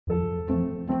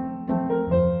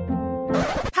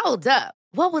Hold up.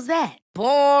 What was that?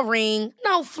 Boring.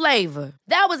 No flavor.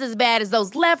 That was as bad as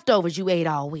those leftovers you ate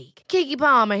all week. Keke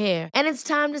Palmer here, and it's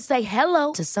time to say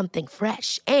hello to something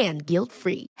fresh and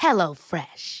guilt-free. Hello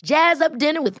Fresh. Jazz up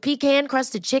dinner with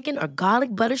pecan-crusted chicken or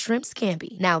garlic butter shrimp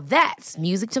scampi. Now that's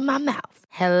music to my mouth.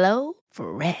 Hello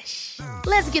Fresh.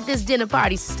 Let's get this dinner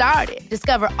party started.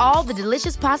 Discover all the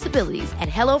delicious possibilities at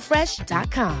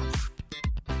hellofresh.com.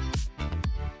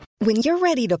 When you're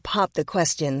ready to pop the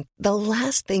question, the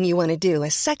last thing you want to do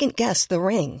is second-guess the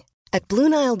ring. At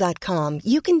BlueNile.com,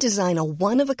 you can design a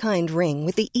one-of-a-kind ring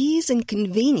with the ease and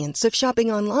convenience of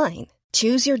shopping online.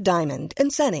 Choose your diamond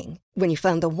and setting. When you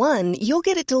find the one, you'll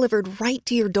get it delivered right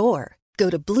to your door. Go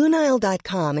to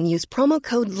BlueNile.com and use promo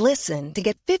code LISTEN to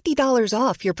get $50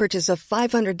 off your purchase of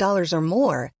 $500 or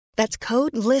more. That's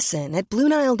code LISTEN at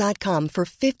BlueNile.com for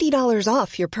 $50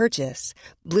 off your purchase.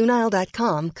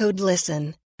 BlueNile.com, code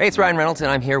LISTEN. Hey, it's Ryan Reynolds,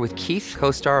 and I'm here with Keith,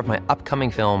 co-star of my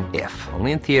upcoming film, If,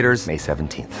 only in theaters May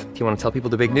 17th. Do you want to tell people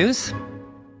the big news?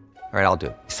 All right, I'll do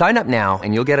it. Sign up now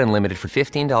and you'll get unlimited for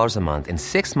 $15 a month and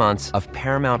 6 months of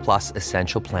Paramount Plus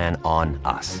Essential Plan on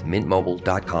us.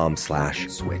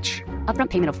 MintMobile.com/switch. Upfront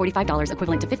payment of $45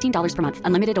 equivalent to $15 per month.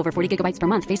 Unlimited over 40 gigabytes per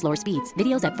month. Face lower speeds.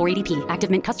 Videos at 480p.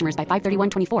 Active Mint customers by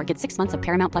 531.24 get 6 months of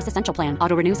Paramount Plus Essential Plan.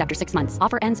 Auto renews after 6 months.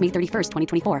 Offer ends May 31st,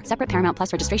 2024. Separate Paramount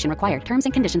Plus registration required. Terms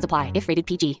and conditions apply if rated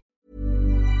PG.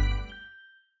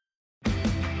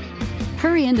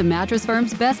 Hurry into Mattress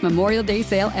Firm's best Memorial Day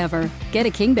sale ever. Get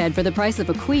a king bed for the price of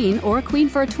a queen or a queen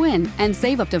for a twin and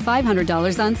save up to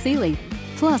 $500 on Sealy.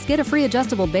 Plus, get a free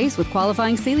adjustable base with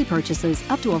qualifying Sealy purchases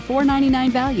up to a $499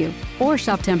 value. Or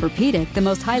shop Tempur-Pedic, the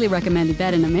most highly recommended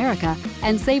bed in America,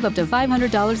 and save up to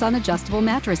 $500 on adjustable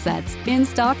mattress sets in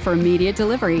stock for immediate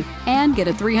delivery. And get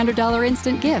a $300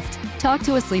 instant gift. Talk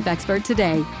to a sleep expert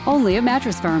today, only at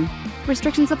Mattress Firm.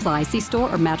 Restrictions apply. See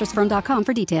store or mattressfirm.com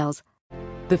for details.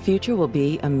 The future will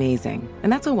be amazing,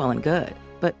 and that's all well and good.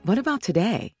 But what about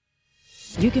today?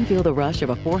 You can feel the rush of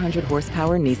a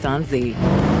 400-horsepower Nissan Z,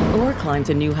 or climb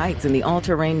to new heights in the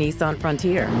all-terrain Nissan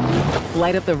Frontier.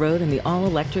 Light up the road in the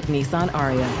all-electric Nissan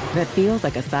Ariya that feels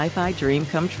like a sci-fi dream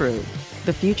come true.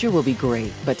 The future will be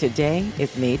great, but today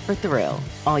is made for thrill.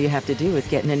 All you have to do is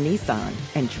get in a Nissan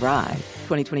and drive.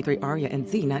 2023 Ariya and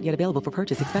Z not yet available for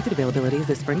purchase. Expected availability is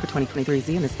this spring for 2023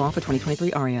 Z and this fall for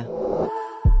 2023 Ariya.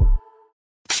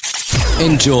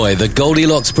 Enjoy the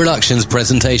Goldilocks Productions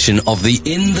presentation of the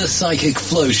In the Psychic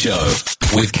Flow Show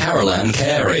with Carol Ann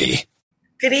Carey.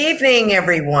 Good evening,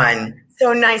 everyone.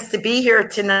 So nice to be here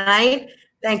tonight.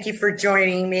 Thank you for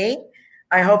joining me.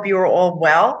 I hope you are all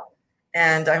well,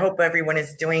 and I hope everyone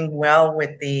is doing well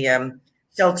with the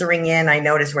sheltering in. I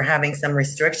notice we're having some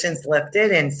restrictions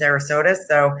lifted in Sarasota,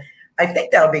 so I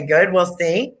think that'll be good. We'll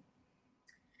see.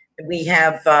 We've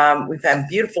had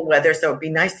beautiful weather, so it'd be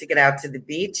nice to get out to the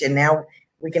beach. And now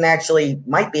we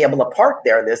might be able to park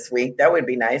there this week. That would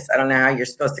be nice. I don't know how you're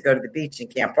supposed to go to the beach and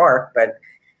can't park, but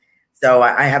so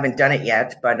I haven't done it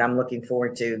yet. But I'm looking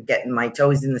forward to getting my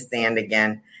toes in the sand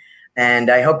again. And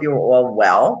I hope you're all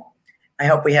well. I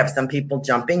hope we have some people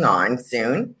jumping on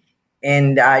soon.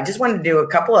 And I just wanted to do a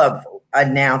couple of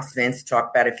announcements, talk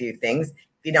about a few things.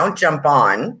 If you don't jump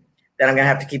on, then I'm going to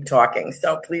have to keep talking.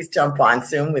 So please jump on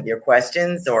soon with your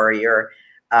questions or your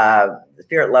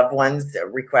spirit loved ones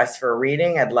requests for a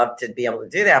reading. I'd love to be able to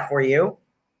do that for you.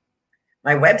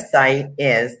 My website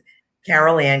is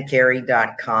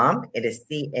carolancarey.com. It is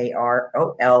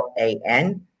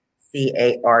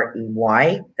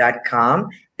CarolanCarey.com.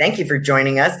 Thank you for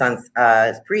joining us on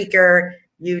Spreaker,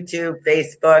 YouTube,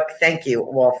 Facebook. Thank you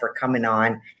all for coming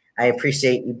on. I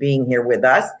appreciate you being here with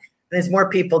us. And as more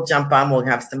people jump on, we'll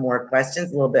have some more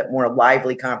questions, a little bit more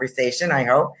lively conversation, I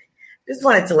hope. Just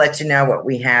wanted to let you know what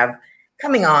we have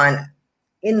coming on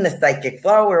in the Psychic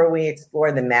Flow, where we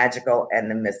explore the magical and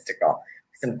the mystical.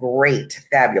 Some great,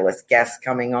 fabulous guests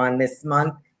coming on this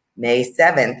month. May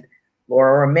 7th,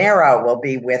 Laura Romero will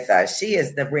be with us. She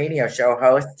is the radio show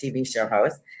host, TV show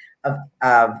host of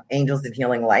Angels and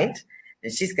Healing Light.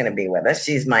 And she's going to be with us.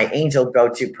 She's my angel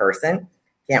go-to person.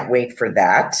 Can't wait for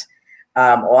that.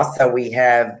 Also, we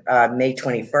have May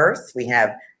 21st, we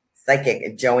have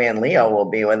Psychic Joanne Leo will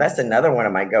be with us, another one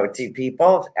of my go-to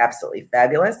people, absolutely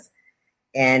fabulous.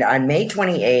 And on May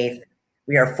 28th,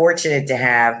 we are fortunate to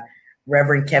have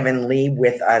Reverend Kevin Lee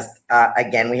with us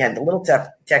again. We had a little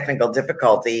technical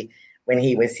difficulty when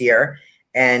he was here,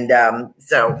 and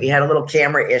so we had a little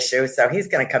camera issue. So he's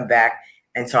going to come back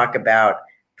and talk about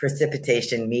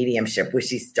precipitation mediumship, which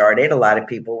he started. A lot of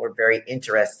people were very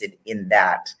interested in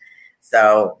that.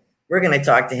 So we're going to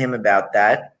talk to him about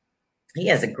that. He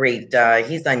has a great,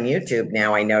 he's on YouTube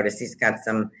now. I notice he's got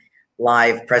some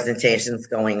live presentations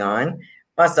going on.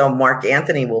 Also, Mark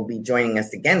Anthony will be joining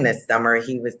us again this summer.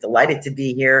 He was delighted to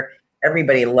be here.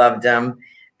 Everybody loved him,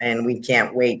 and we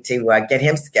can't wait to get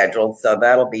him scheduled, so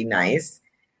that'll be nice.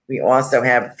 We also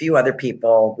have a few other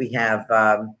people. We have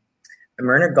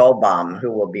Myrna Goldbaum,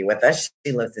 who will be with us.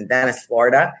 She lives in Venice,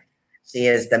 Florida. She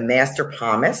is the master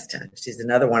palmist. She's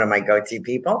another one of my go-to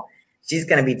people. She's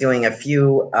going to be doing a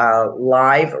few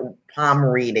live palm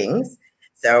readings.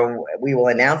 So we will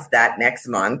announce that next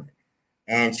month.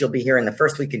 And she'll be here in the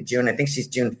first week of June. I think she's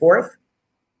June 4th.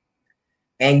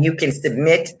 And you can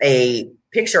submit a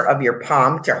picture of your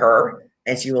palm to her,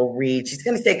 and she will read. She's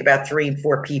going to take about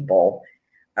 3-4 people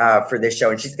for this show.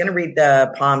 And she's going to read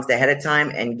the palms ahead of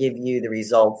time and give you the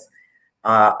results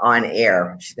on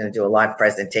air. She's going to do a live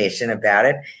presentation about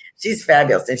it. She's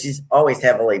fabulous, and she's always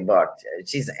heavily booked.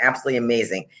 She's absolutely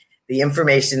amazing. The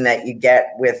information that you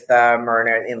get with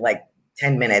Myrna in like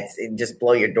 10 minutes, it just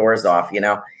blow your doors off, you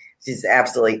know. She's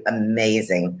absolutely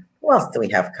amazing. Who else do we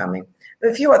have coming?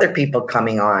 A few other people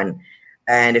coming on,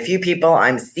 and a few people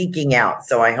I'm seeking out.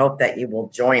 So I hope that you will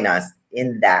join us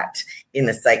in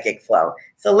the Psychic Flow.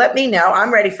 So let me know.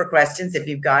 I'm ready for questions if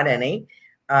you've got any.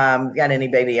 Got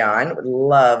anybody on? Would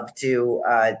love to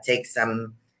take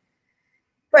some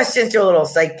questions, do a little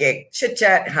psychic chit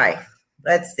chat. Hi,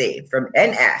 let's see, from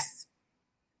NS.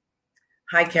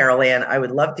 Hi, Carol Ann. I would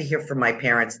love to hear from my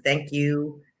parents. Thank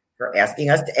you for asking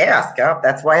us to ask. Oh,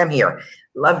 that's why I'm here.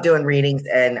 Love doing readings,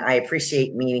 and I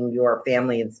appreciate meeting your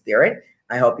family in spirit.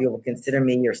 I hope you will consider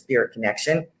me your spirit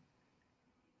connection.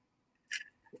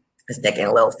 Just taking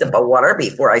a little sip of water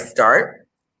before I start.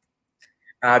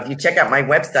 If you check out my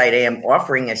website, I am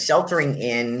offering a sheltering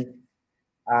in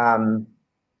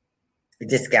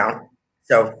discount.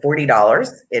 So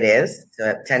 $40 it is.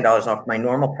 So $10 off my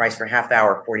normal price for half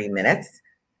hour, 40 minutes.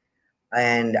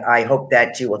 And I hope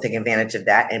that you will take advantage of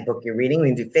that and book your reading.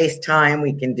 We can do FaceTime.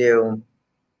 We can do,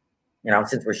 you know,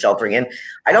 since we're sheltering in.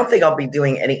 I don't think I'll be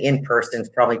doing any in-persons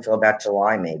probably till about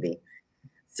July, maybe.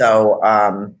 So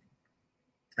I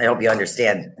hope you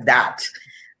understand that.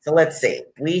 So let's see.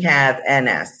 We have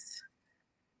NS.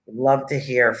 Would love to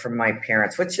hear from my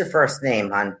parents. What's your first name,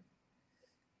 hon?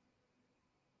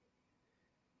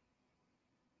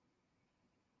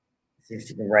 See if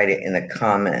you can write it in the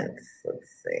comments. Let's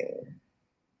see.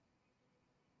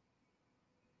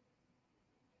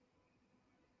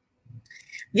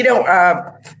 You know,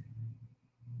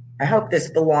 I hope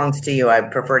this belongs to you. I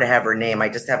prefer to have her name. I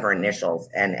just have her initials,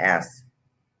 NS.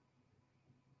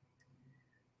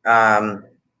 Can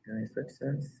I switch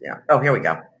this? Yeah. Oh, here we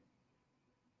go.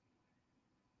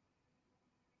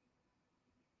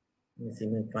 Let me see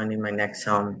if I can find my next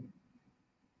home.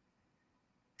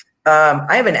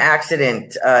 I have an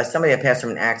accident. Somebody that passed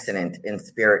from an accident in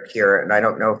spirit here, and I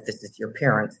don't know if this is your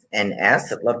parents.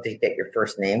 NS. I'd love to get your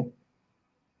first name.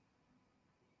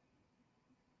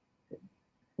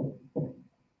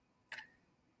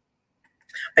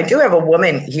 I do have a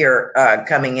woman here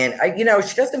coming in. You know,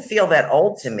 she doesn't feel that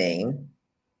old to me.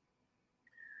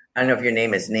 I don't know if your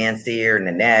name is Nancy or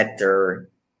Nanette, or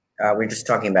we're just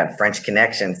talking about French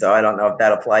connection, so I don't know if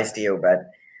that applies to you, but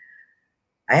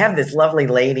I have this lovely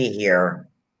lady here,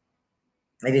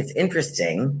 and it's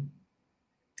interesting,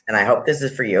 and I hope this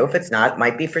is for you. If it's not, it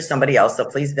might be for somebody else, so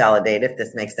please validate if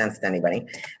this makes sense to anybody.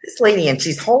 This lady, and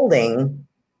she's holding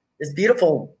this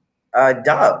beautiful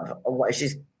dove.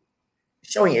 She's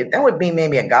showing you. That would be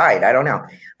maybe a guide. I don't know.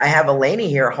 I have a lady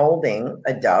here holding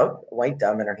a dove, a white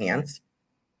dove in her hands.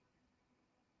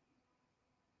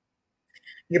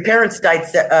 Your parents died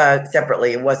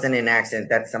separately. It wasn't an accident.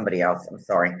 That's somebody else. I'm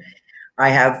sorry. I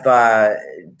have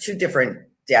 2 different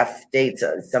death dates,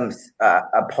 some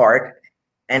apart.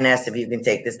 NS, if you can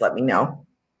take this, let me know.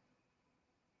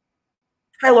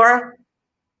 Hi, Laura.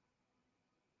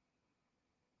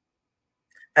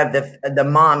 I have the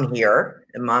mom here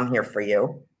for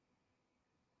you.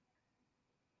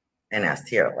 NS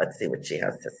here. Let's see what she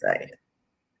has to say.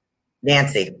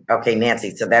 Nancy. Okay,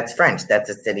 Nancy. So that's French. That's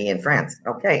a city in France.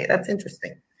 Okay, that's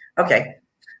interesting. Okay.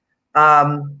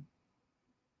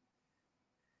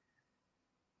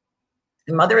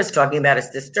 The mother is talking about a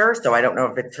sister, so I don't know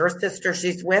if it's her sister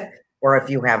she's with or if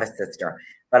you have a sister.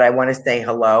 But I want to say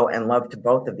hello and love to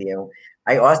both of you.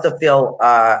 I also feel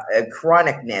a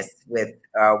chronicness with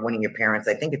one of your parents.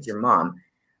 I think it's your mom.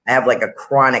 I have like a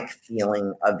chronic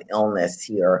feeling of illness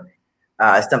here,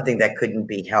 something that couldn't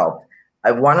be helped.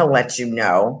 I want to let you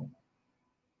know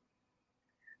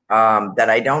that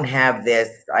I don't have this.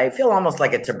 I feel almost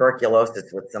like a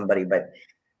tuberculosis with somebody, but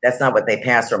that's not what they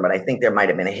passed from. But I think there might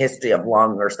have been a history of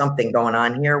lung or something going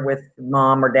on here with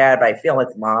mom or dad, but I feel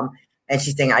it's mom. And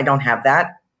she's saying, I don't have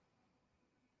that.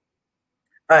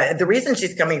 The reason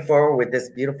she's coming forward with this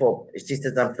beautiful, she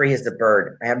says, I'm free as a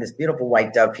bird. I have this beautiful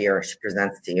white dove here she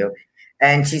presents to you.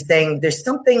 And she's saying, there's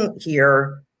something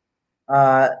here.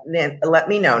 Let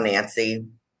me know, Nancy.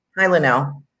 Hi,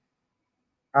 Linnell.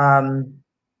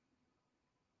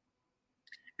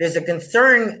 There's a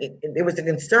concern. There was a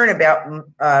concern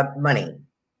about money,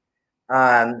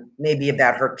 maybe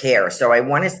about her care. So I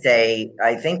want to say,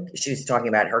 I think she was talking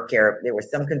about her care. There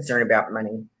was some concern about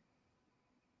money.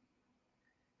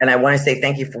 And I want to say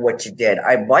thank you for what you did.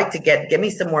 I'd like to give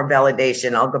me some more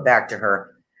validation. I'll go back to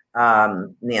her.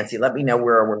 Nancy, let me know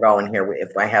where we're going here.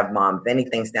 If I have mom, if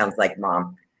anything sounds like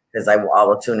mom, because I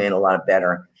will tune in a lot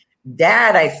better.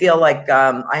 Dad, I feel like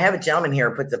I have a gentleman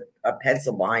here who puts a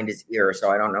pencil behind his ear,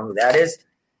 so I don't know who that is.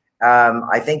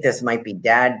 I think this might be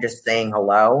Dad just saying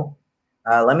hello.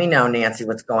 Let me know, Nancy,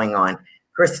 what's going on.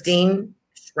 Christine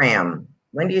Schramm,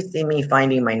 when do you see me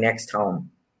finding my next home?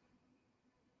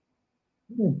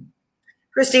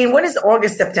 Christine, what does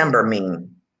August, September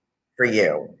mean for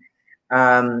you?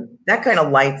 That kind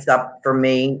of lights up for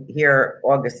me here,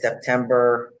 August,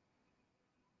 September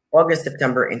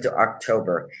into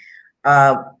October.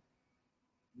 I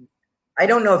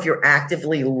don't know if you're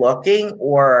actively looking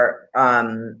or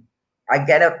I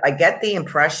get the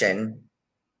impression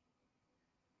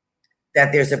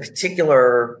that there's a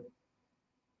particular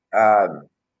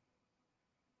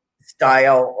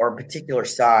style or particular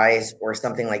size or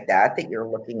something like that you're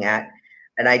looking at.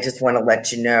 And I just want to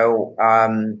let you know,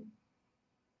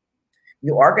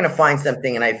 you are going to find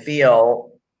something. And I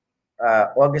feel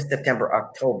August, September,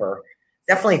 October,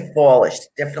 definitely fallish,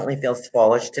 definitely feels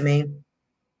fallish to me.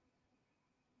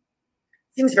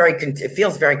 It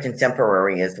feels very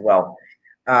contemporary as well.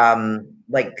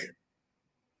 Like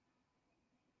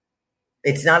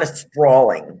it's not a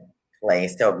sprawling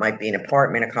place. So it might be an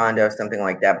apartment, a condo, something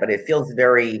like that, but it feels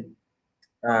very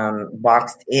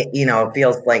boxed. It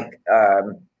feels like, I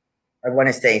want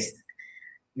to say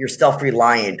you're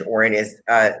self-reliant, or it is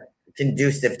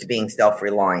conducive to being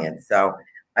self-reliant. So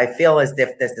I feel as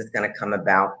if this is going to come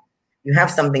about. You have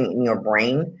something in your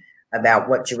brain about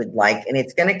what you would like, and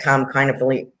it's going to come kind of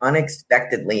really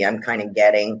unexpectedly. I'm kind of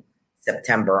getting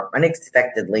September.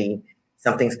 Unexpectedly,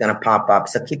 something's going to pop up.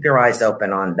 So keep your eyes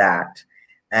open on that.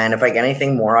 And if I get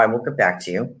anything more, I will get back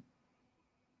to you.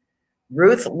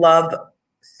 Ruth Love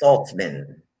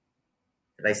Saltzman.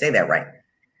 Did I say that right?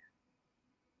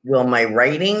 Will my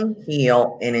writing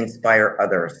heal and inspire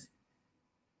others?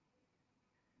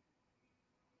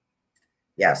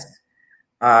 Yes.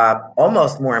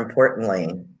 Almost more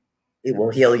importantly, it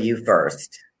will heal you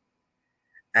first.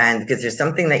 And because there's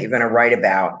something that you're going to write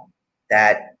about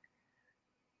that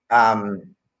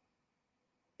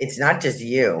it's not just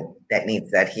you that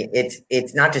needs that.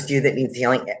 It's not just you that needs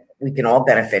healing. We can all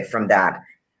benefit from that.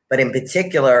 But in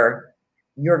particular,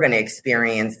 you're going to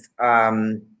experience, I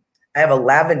have a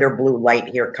lavender blue light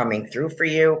here coming through for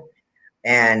you.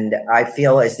 And I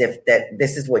feel as if that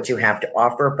this is what you have to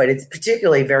offer, but it's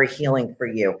particularly very healing for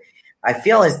you. I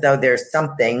feel as though there's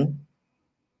something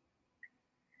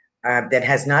that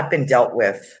has not been dealt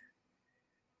with,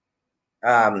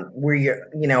 where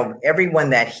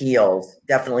everyone that heals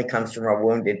definitely comes from a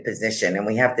wounded position, and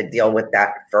we have to deal with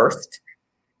that first.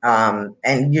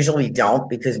 And usually we don't,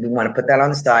 because we want to put that on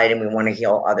the side and we want to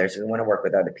heal others. We want to work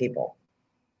with other people.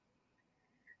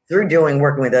 Through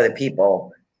working with other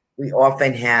people, we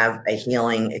often have a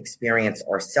healing experience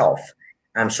ourselves.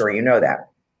 I'm sure you know that.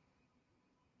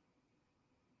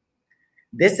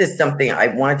 This is something I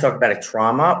want to talk about, a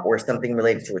trauma or something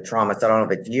related to a trauma. So I don't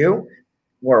know if it's you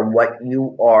or what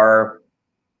you are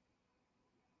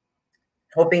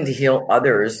hoping to heal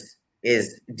others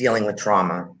is dealing with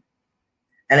trauma.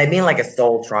 And I mean like a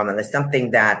soul trauma. There's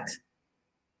something that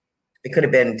it could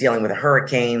have been dealing with a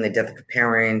hurricane, the death of a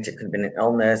parent. It could have been an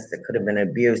illness. It could have been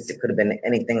abuse. It could have been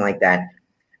anything like that.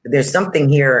 But there's something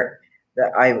here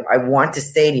that I want to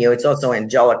say to you. It's also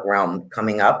angelic realm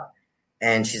coming up.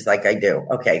 And she's like, I do.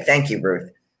 Okay. Thank you,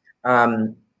 Ruth.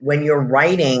 When you're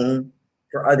writing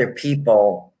for other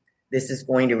people, this is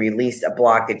going to release a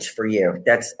blockage for you.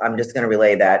 I'm just going to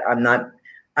relay that.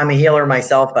 I'm a healer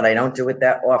myself, but I don't do it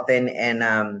that often.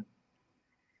 And,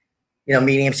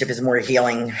 mediumship is more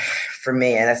healing for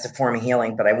me, and that's a form of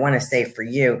healing. But I want to say for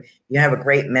you, you have a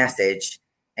great message,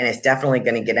 and it's definitely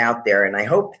going to get out there. And I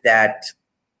hope that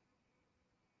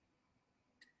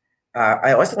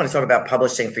I also want to talk about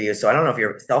publishing for you. So I don't know if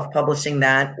you're self-publishing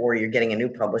that or you're getting a new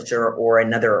publisher or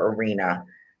another arena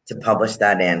to publish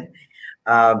that in.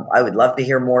 I would love to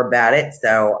hear more about it.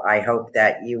 So I hope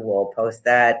that you will post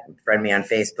that, friend me on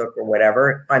Facebook or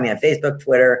whatever. Find me on Facebook,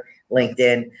 Twitter,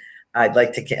 LinkedIn. I'd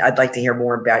like to hear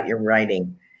more about your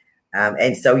writing.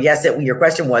 And so, yes, your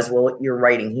question was, will your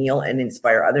writing heal and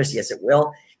inspire others? Yes, it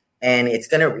will. And it's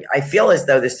going to, I feel as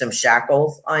though there's some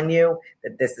shackles on you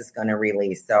that this is going to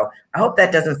release. So I hope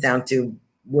that doesn't sound too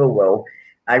woo-woo.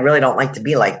 I really don't like to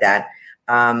be like that.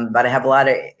 But I have a lot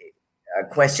of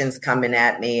questions coming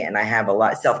at me, and I have a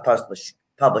lot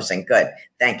self-publishing. Good.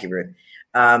 Thank you, Ruth.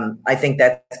 I think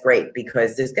that's great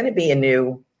because there's going to be a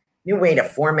new way to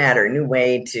format or a new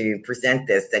way to present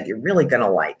this that you're really going to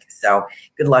like. So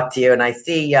good luck to you. And I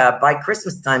see by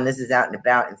Christmas time, this is out and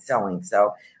about and selling.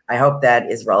 So I hope that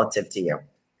is relative to you.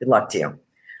 Good luck to you.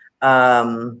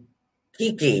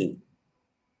 Kiki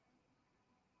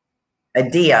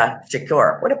Adia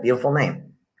Shakur. What a beautiful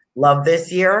name. Love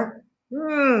this year.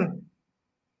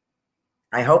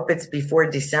 I hope it's before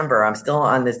December. I'm still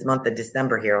on this month of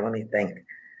December here. Let me think.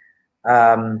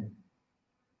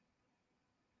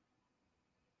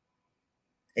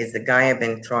 Is the guy I've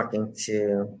been talking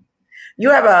to? You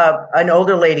have an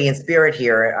older lady in spirit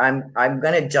here. I'm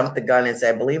going to jump the gun and say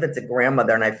I believe it's a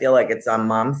grandmother, and I feel like it's on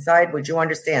mom's side. Would you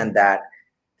understand that,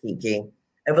 Kiki?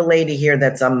 I have a lady here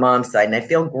that's on mom's side, and I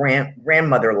feel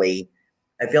grandmotherly.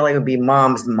 I feel like it would be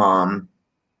mom's mom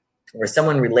or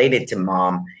someone related to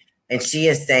mom, and she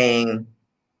is saying,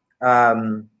 I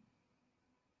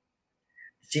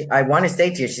want to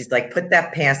say to you, she's like, put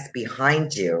that past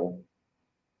behind you.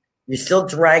 You're still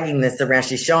dragging this around.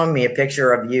 She's showing me a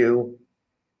picture of you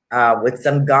with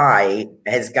some guy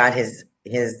has got his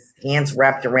hands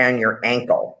wrapped around your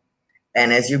ankle.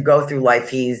 And as you go through life,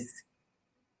 he's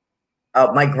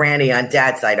my granny on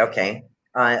dad's side. Okay.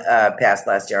 Passed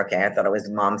last year. Okay. I thought it was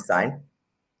mom's side.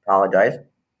 Apologize.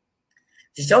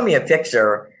 She showed me a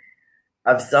picture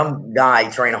of some guy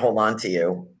trying to hold on to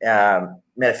you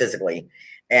metaphysically.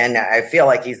 And I feel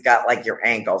like he's got like your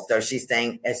ankle. So she's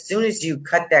saying, as soon as you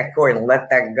cut that cord and let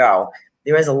that go,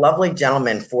 there is a lovely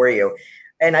gentleman for you.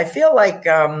 And I feel like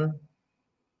I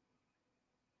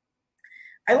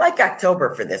like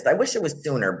October for this. I wish it was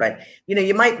sooner, but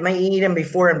you might need him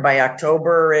before and by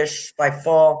October-ish, by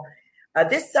fall.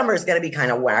 This summer is going to be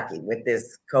kind of wacky with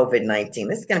this COVID-19.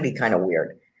 This is going to be kind of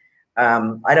weird. I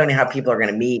don't know how people are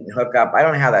going to meet and hook up. I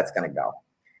don't know how that's going to go.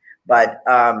 But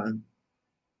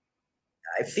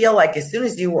I feel like as soon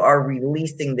as you are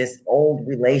releasing this old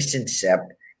relationship,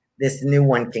 this new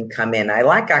one can come in. I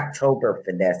like October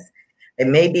for this. It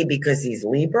may be because he's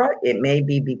Libra. It may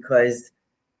be because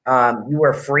you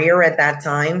were freer at that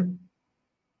time.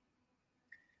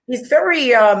 He's very,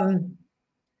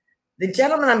 the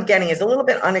gentleman I'm getting is a little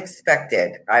bit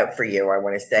unexpected for you, I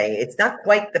want to say. It's not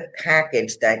quite the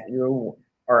package that you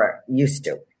are used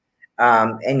to.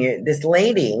 And this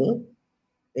lady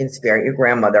in spirit, your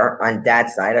grandmother on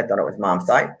dad's side, I thought it was mom's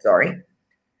side, sorry,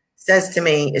 says to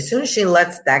me, as soon as she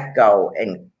lets that go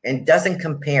and doesn't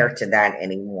compare to that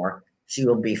anymore, she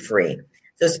will be free.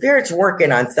 So spirit's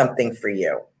working on something for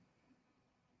you.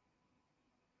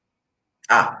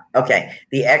 Okay.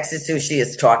 The ex is who she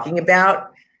is talking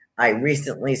about. I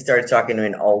recently started talking to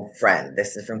an old friend.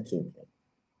 This is from Kiki.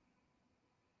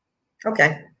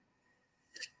 Okay.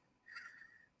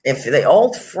 If the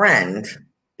old friend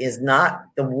is not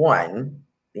the one,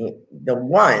 the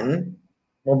one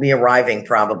will be arriving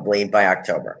probably by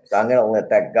October. So I'm going to let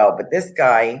that go. But this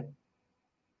guy,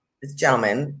 this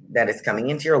gentleman that is coming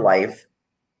into your life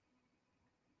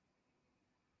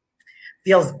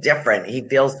feels different. He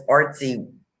feels artsy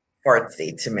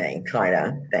fartsy to me kind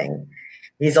of thing.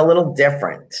 He's a little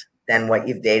different than what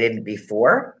you've dated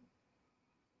before.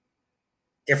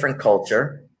 Different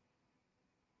culture.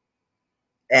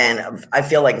 And I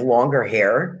feel like longer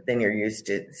hair than you're used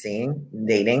to seeing,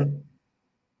 dating.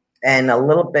 And a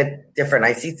little bit different.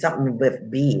 I see something with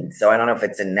beads. So I don't know if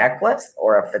it's a necklace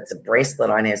or if it's a bracelet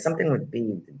on here. Something with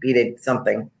beads, beaded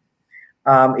something.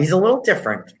 He's a little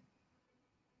different.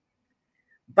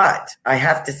 But I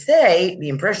have to say, the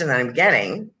impression that I'm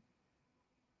getting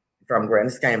from Grim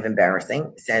is kind of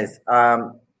embarrassing. It says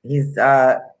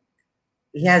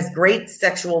he has great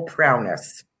sexual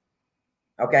prowess.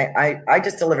 Okay, I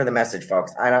just deliver the message,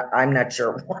 folks. I'm not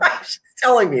sure why she's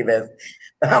telling me this.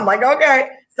 But I'm like, okay,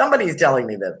 somebody's telling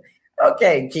me this.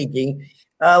 Okay, Kiki,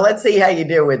 let's see how you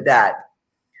do with that.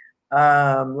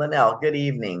 Linnell, good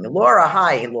evening. Laura,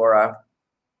 hi, Laura.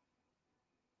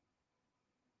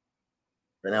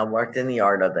 Linnell worked in the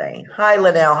yard all day. Hi,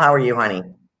 Linnell, how are you, honey?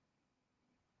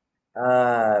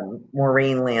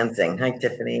 Maureen Lansing. Hi,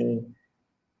 Tiffany.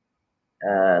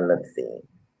 Let's see.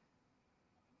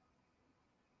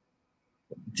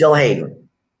 Jill Hayden.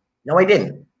 No, I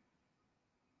didn't.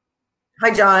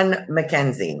 Hi, John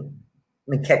McKechnie.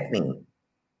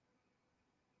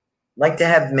 Like to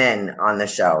have men on the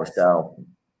show, so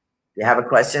you have a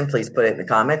question, please put it in the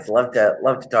comments. Love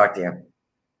to talk to you.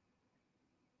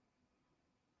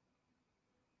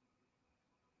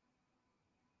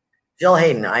 Jill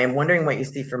Hayden, I am wondering what you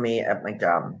see for me at my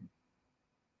job.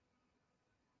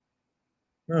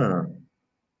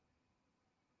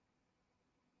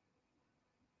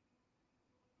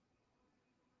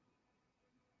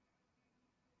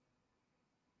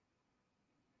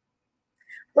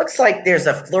 Looks like there's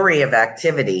a flurry of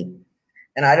activity.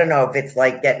 And I don't know if it's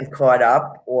like getting caught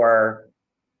up or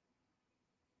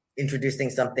introducing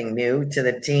something new to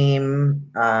the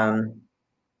team.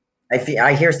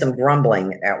 I hear some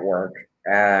grumbling at work.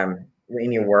 In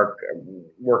your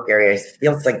work areas, it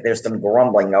feels like there's some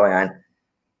grumbling going on.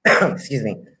 Excuse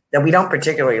me, that we don't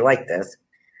particularly like this.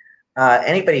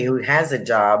 Anybody who has a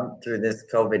job through this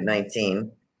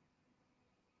COVID-19,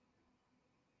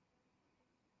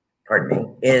 pardon me,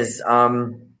 is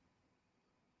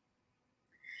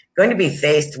going to be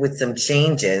faced with some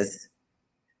changes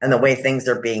in the way things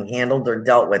are being handled or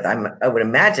dealt with. I would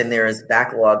imagine there is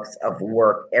backlogs of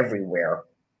work everywhere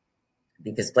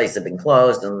because places have been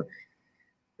closed and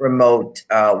remote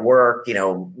work,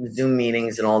 Zoom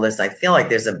meetings and all this. I feel like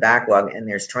there's a backlog and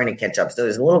there's trying to catch up. So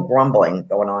there's a little grumbling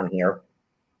going on here.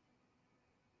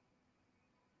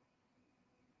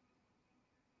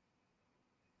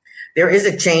 There is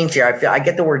a change here. I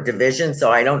get the word division,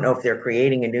 so I don't know if they're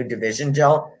creating a new division,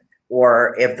 Jill,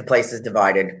 or if the place is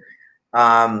divided.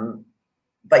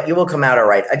 But you will come out all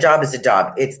right. A job is a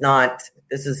job. It's not,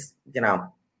 this is,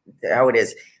 how it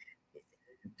is.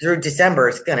 Through December,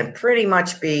 it's going to pretty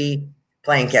much be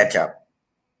playing catch up.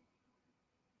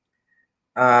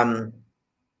 As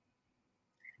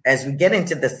we get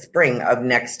into the spring of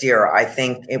next year, I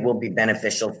think it will be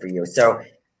beneficial for you. So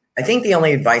I think the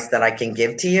only advice that I can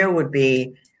give to you would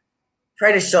be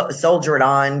try to soldier it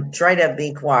on, try to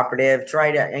be cooperative,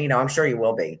 try to, I'm sure you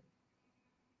will be.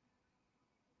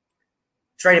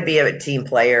 Try to be a team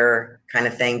player kind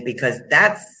of thing, because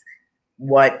that's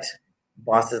what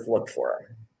bosses look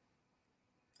for,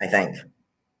 I think.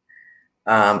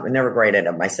 I'm never great at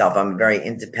it myself. I'm a very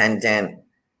independent,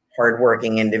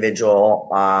 hardworking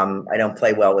individual. I don't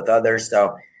play well with others.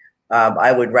 So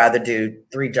I would rather do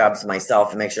 3 jobs myself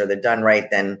and make sure they're done right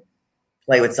than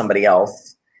play with somebody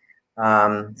else.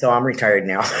 So I'm retired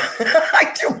now.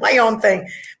 I do my own thing.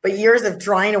 But years of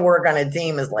trying to work on a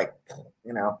team is like,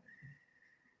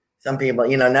 some people,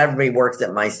 not everybody works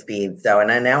at my speed. So,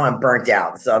 and now I'm burnt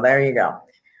out. So there you go.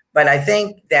 But I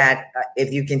think that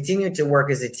if you continue to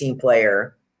work as a team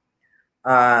player,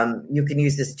 you can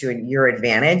use this to your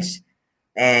advantage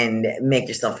and make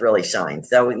yourself really shine.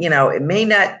 So, it may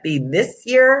not be this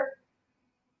year.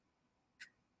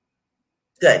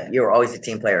 Good. You're always a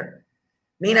team player.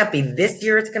 May not be this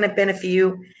year it's going to benefit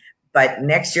you, but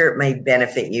next year it may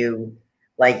benefit you,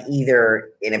 like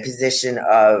either in a position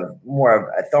of more of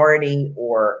authority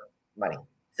or money.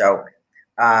 So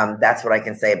that's what I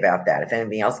can say about that. If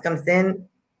anything else comes in,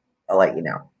 I'll let you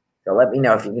know. So let me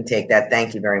know if you can take that.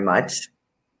 Thank you very much.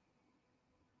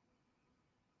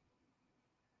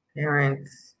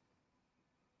 Parents.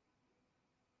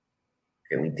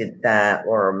 Okay, we did that.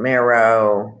 Laura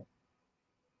Romero.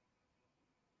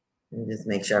 Let me just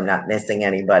make sure I'm not missing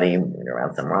anybody.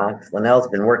 Around some rocks. Linnell's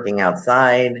been working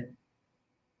outside.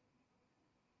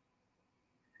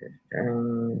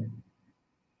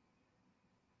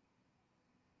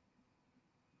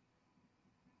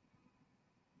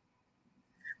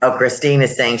 Christine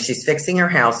is saying she's fixing her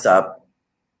house up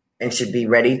and should be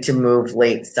ready to move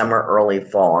late summer, early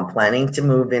fall. I'm planning to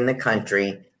move in the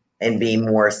country and be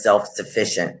more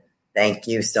self-sufficient. Thank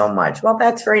you so much. Well,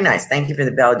 that's very nice. Thank you for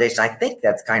the validation. I think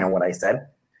that's kind of what I said.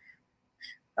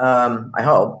 I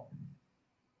hope.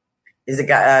 Is a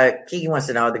guy, Kiki wants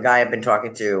to know, the guy I've been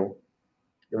talking to,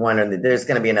 there's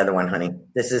going to be another one, honey.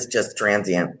 This is just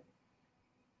transient.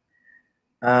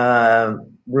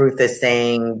 Ruth is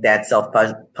saying that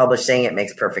self-publishing, it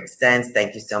makes perfect sense.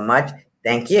 Thank you so much.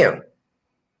 Thank you.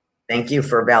 Thank you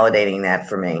for validating that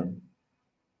for me. An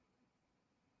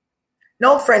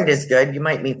old friend is good. You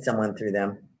might meet someone through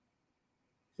them.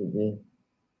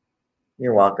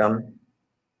 You're welcome.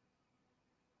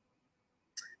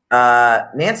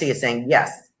 Nancy is saying,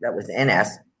 yes, that was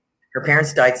NS. Her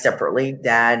parents died separately.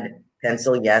 Dad,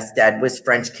 pencil, yes. Dad was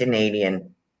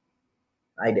French-Canadian.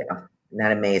 I do. Isn't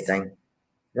that amazing?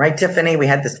 Right, Tiffany? We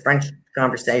had this French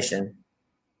conversation.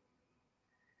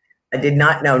 I did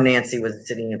not know Nancy was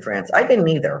sitting in France. I didn't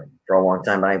either for a long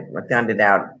time, but I found it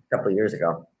out a couple of years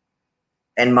ago.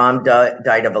 And mom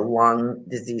died of a lung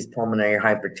disease, pulmonary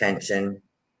hypertension.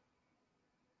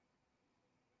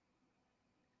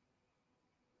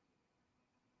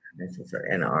 This is her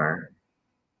NR.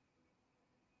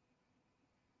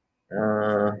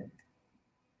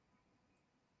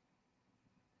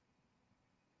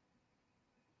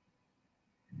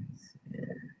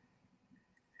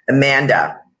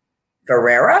 Amanda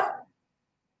Ferreira.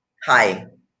 Hi.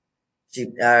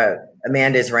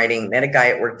 Amanda is writing, met a guy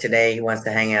at work today. He wants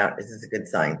to hang out. This is a good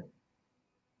sign.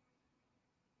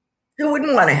 Who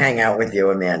wouldn't want to hang out with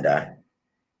you, Amanda?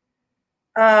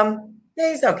 Yeah,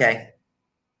 he's okay.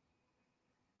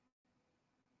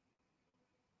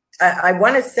 I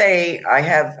want to say I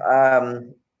have,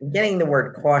 I'm getting the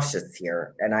word cautious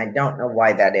here, and I don't know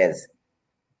why that is.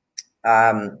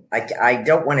 I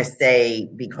don't want to say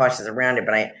be cautious around it,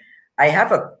 but I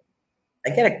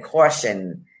get a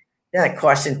caution, a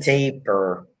caution tape,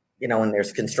 or, when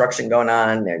there's construction going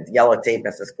on, there's yellow tape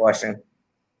that says caution.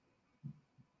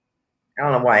 I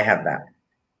don't know why I have that.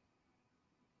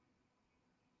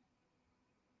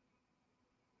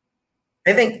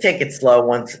 I think take it slow,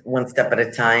 one step at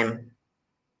a time.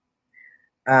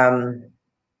 Amanda,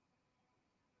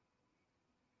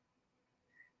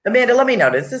 let me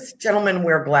know, does this gentleman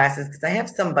wear glasses? Because I have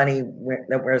somebody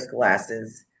that wears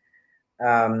glasses.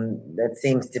 That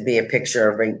seems to be a picture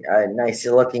of a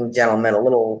nice-looking gentleman. A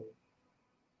little.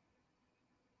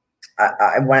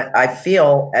 I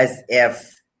feel as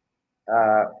if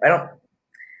I'm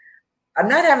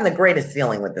not having the greatest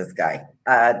feeling with this guy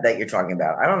that you're talking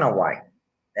about. I don't know why.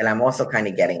 And I'm also kind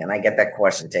of getting, and I get that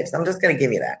caution tape. So I'm just going to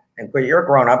give you that. And you're a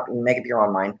grown up, you make up your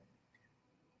own mind.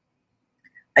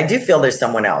 I do feel there's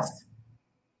someone else.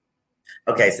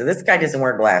 Okay, so this guy doesn't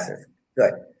wear glasses.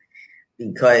 Good.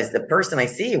 Because the person I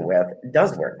see you with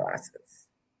does wear glasses.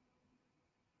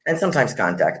 And sometimes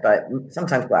contacts, but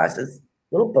sometimes glasses. A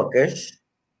little bookish.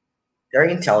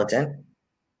 Very intelligent.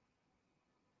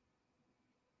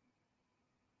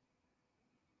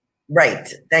 Right.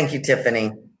 Thank you,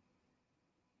 Tiffany.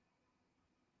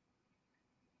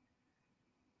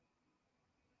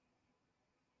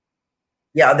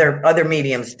 Yeah, other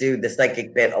mediums do the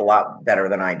psychic bit a lot better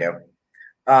than I do.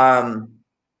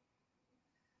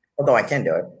 Although I can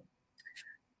do it.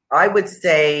 I would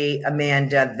say,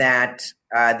 Amanda, that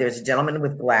there's a gentleman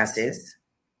with glasses.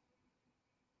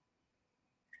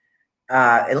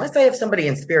 Unless I have somebody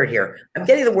in spirit here. I'm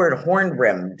getting the word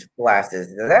horn-rimmed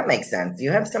glasses. Does that make sense?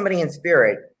 You have somebody in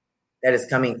spirit that is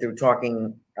coming through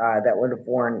talking that would have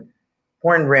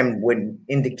horn-rimmed would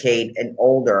indicate an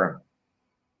older.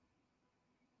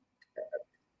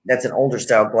 That's an older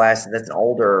style glass. That's an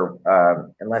older,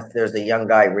 unless there's a young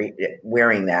guy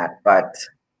wearing that. But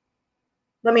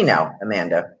let me know,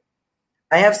 Amanda.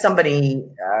 I have somebody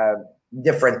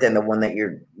different than the one that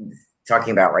you're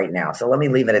talking about right now. So let me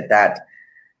leave it at that.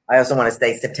 I also want to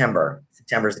say September.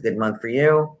 September is a good month for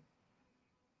you.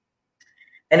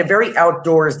 And a very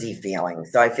outdoorsy feeling.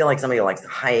 So I feel like somebody likes to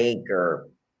hike or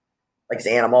likes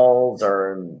animals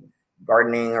or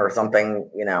gardening or something,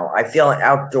 I feel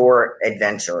outdoor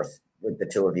adventures with the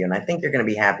two of you. And I think you're going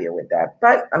to be happier with that,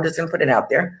 but I'm just going to put it out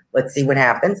there. Let's see what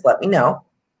happens. Let me know.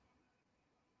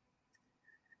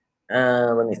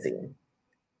 Let me see.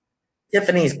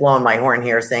 Tiffany's blowing my horn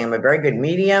here saying I'm a very good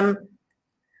medium.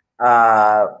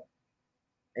 And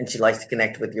she likes to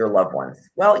connect with your loved ones.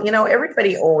 Well,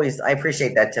 everybody always, I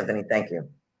appreciate that, Tiffany. Thank you.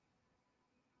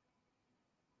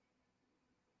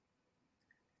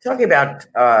 Talking about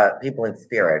people in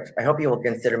spirit, I hope you will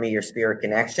consider me your spirit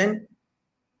connection.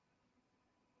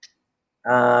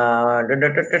 Laura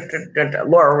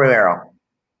Romero,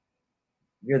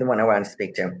 you're the one I want to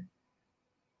speak to.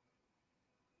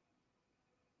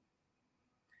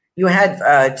 You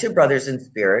had two brothers in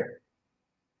spirit,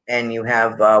 and you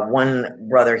have one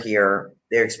brother here.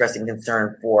 They're expressing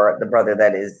concern for the brother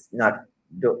that is not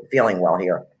feeling well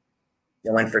here.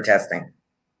 They went for testing.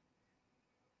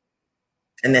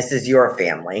 And this is your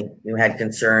family. You had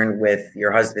concern with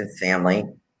your husband's family,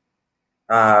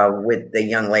 with the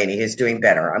young lady who's doing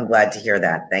better. I'm glad to hear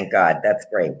that. Thank God. That's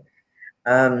great.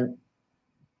 Your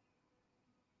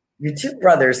two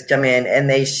brothers come in and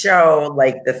they show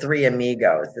like the three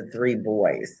amigos, the three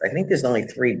boys. I think there's only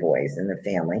three boys in the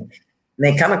family. And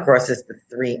they come across as the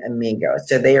three amigos.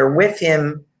 So they are with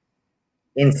him.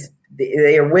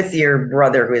 They are with your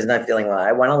brother who is not feeling well.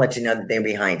 I want to let you know that they're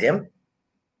behind him.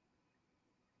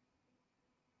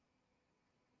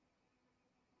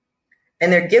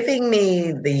 And they're giving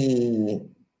me the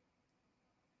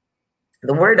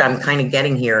word I'm kind of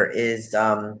getting here is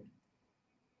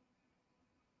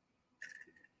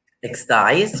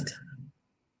excised,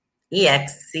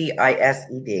 excised,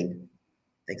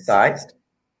 excised.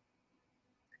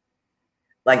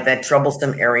 Like that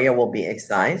troublesome area will be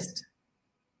excised.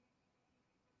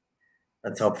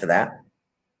 Let's hope for that.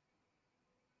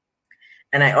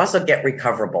 And I also get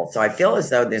recoverable. So I feel as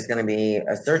though there's going to be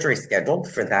a surgery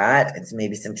scheduled for that. It's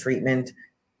maybe some treatment.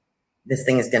 This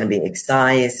thing is going to be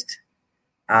excised.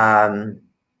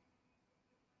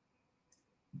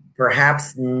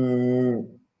 perhaps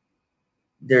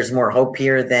there's more hope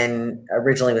here than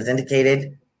originally was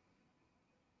indicated.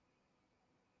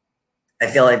 I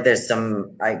feel like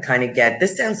I kind of get,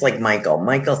 this sounds like Michael.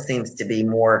 Michael seems to be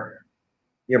more,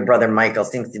 your brother Michael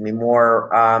seems to be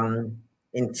more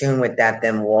in tune with that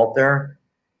than Walter.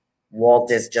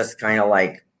 Walt is just kind of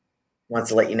like, wants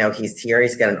to let you know he's here.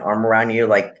 He's got an arm around you,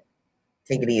 like,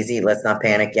 take it easy. Let's not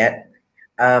panic yet.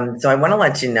 So I want to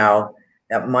let you know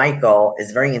that Michael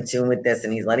is very in tune with this,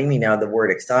 and he's letting me know the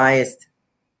word excised,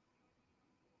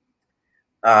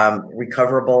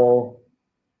 recoverable.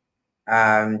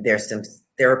 There's some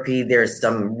therapy. There's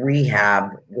some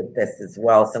rehab with this as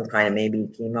well, some kind of maybe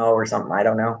chemo or something. I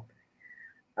don't know.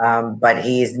 But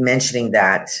he's mentioning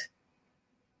that.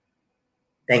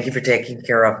 Thank you for taking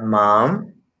care of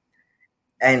Mom.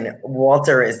 And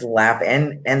Walter is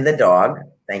laughing, and the dog.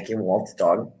 Thank you, Walt's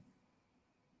dog.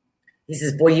 He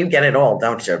says, boy, you get it all,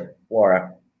 don't you,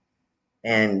 Laura?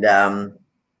 And they're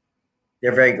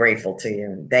very grateful to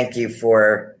you. Thank you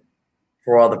for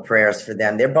all the prayers for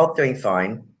them. They're both doing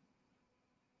fine.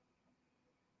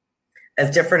 As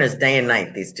different as day and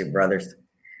night, these two brothers.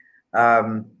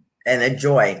 And a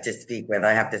joy to speak with,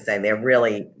 I have to say. They're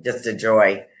really just a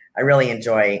joy. I really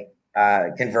enjoy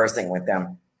conversing with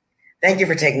them. Thank you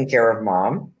for taking care of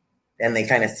Mom. And they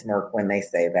kind of smirk when they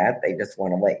say that. They just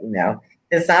want to let you know.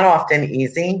 It's not often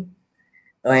easy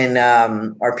when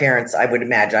our parents, I would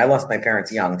imagine, I lost my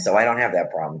parents young, so I don't have that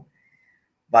problem.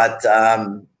 But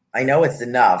I know it's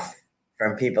enough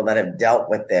from people that have dealt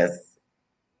with this.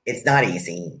 It's not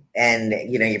easy. And,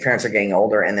 you know, your parents are getting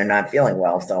older and they're not feeling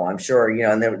well. So I'm sure, you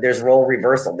know, and there's role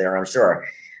reversal there, I'm sure.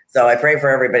 So I pray for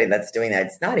everybody that's doing that.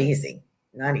 It's not easy.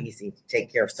 Not easy to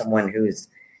take care of someone who's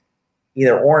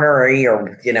either ornery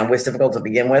or, you know, was difficult to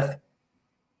begin with,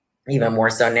 even more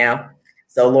so now.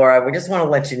 So, Laura, we just want to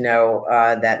let you know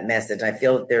that message. I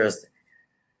feel that there's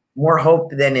more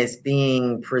hope than is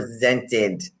being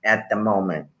presented at the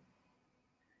moment.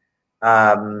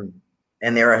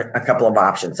 And there are a couple of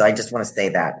options. So I just want to say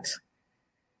that.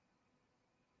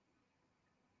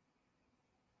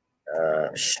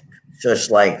 Shush,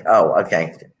 like, oh,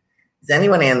 okay. Does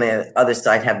anyone on the other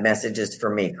side have messages for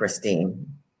me,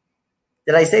 Christine?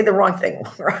 Did I say the wrong thing?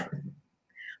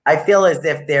 I feel as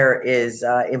if there is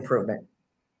improvement.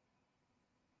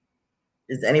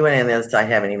 Does anyone on the other side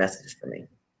have any messages for me?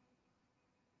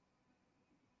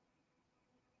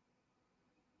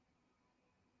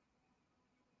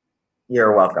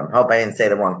 You're welcome. Hope I didn't say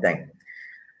the wrong thing.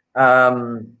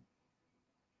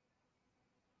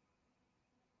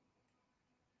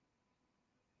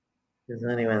 Does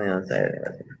anyone on the other side?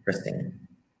 Christine.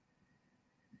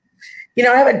 You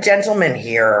know, I have a gentleman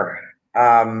here.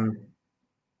 I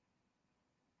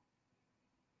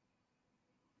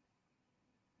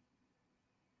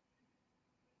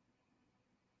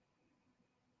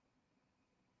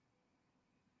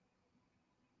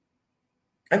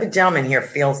have a gentleman here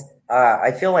feels,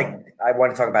 I feel like I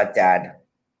want to talk about Dad.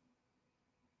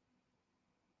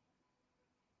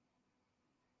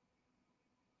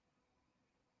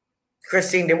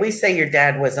 Christine, did we say your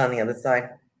dad was on the other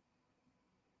side?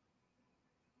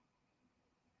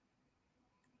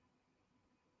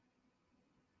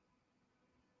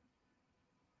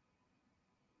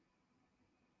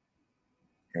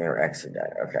 Your ex or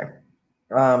dad, okay.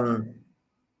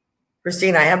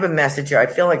 Christine, I have a message here. I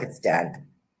feel like it's Dad.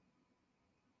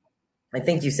 I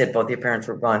think you said both your parents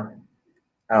were gone.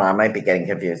 I don't know. I might be getting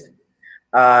confused.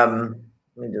 Let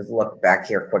me just look back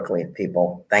here quickly,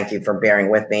 people. Thank you for bearing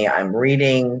with me. I'm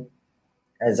reading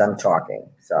as I'm talking.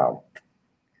 So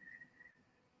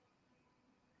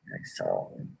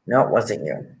no, it wasn't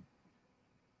you.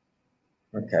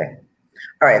 Okay.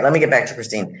 All right. Let me get back to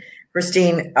Christine.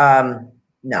 Christine,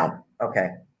 no. Okay.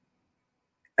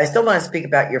 I still want to speak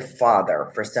about your father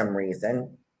for some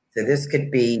reason. So this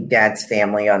could be Dad's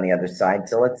family on the other side.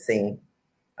 So let's see.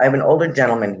 I have an older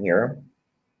gentleman here.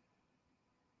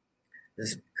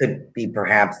 This could be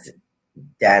perhaps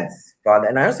Dad's father.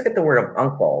 And I also get the word of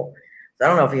uncle. So I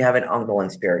don't know if you have an uncle in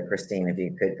spirit, Christine, if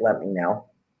you could let me know.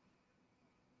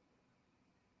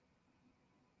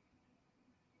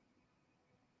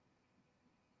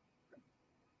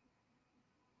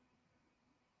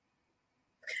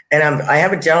 And I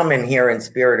have a gentleman here in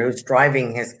spirit who's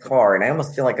driving his car, and I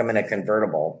almost feel like I'm in a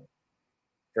convertible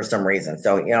for some reason.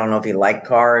 So I don't know if you like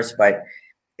cars, but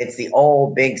it's the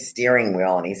old big steering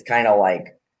wheel, and he's kind of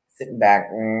like sitting back,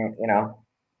 you know,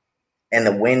 and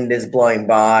the wind is blowing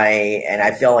by, and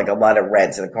I feel like a lot of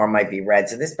red, so the car might be red.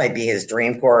 So this might be his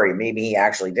dream car, or maybe he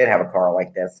actually did have a car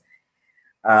like this.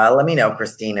 Let me know,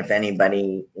 Christine, if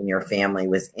anybody in your family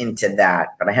was into that.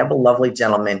 But I have a lovely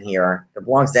gentleman here. If it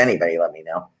belongs to anybody, let me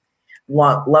know.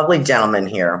 Lovely gentleman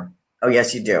here. Oh,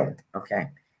 yes, you do. Okay.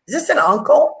 Is this an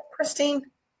uncle, Christine?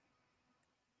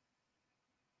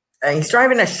 He's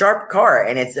driving a sharp car,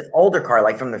 and it's an older car,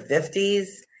 like from the 50s.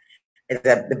 It's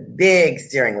the big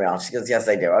steering wheel. She goes, yes,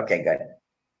 I do. Okay, good.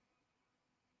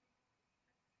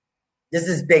 This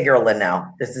is bigger,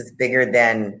 Linnell. This is bigger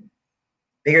than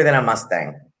a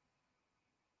Mustang.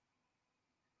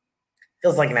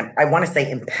 Feels like I want to say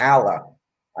Impala.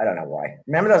 I don't know why.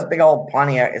 Remember those big old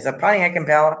Pontiac? Is it Pontiac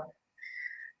Impala?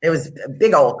 It was a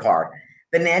big old car.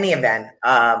 But in any event,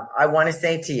 I want to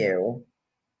say to you,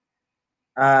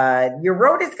 your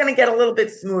road is going to get a little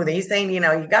bit smoother. He's saying,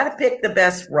 you got to pick the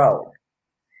best road.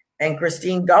 And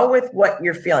Christine, go with what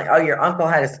you're feeling. Oh, your uncle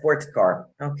had a sports car.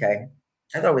 Okay.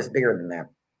 I thought it was bigger than that.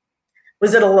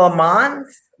 Was it a Le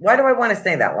Mans? Why do I want to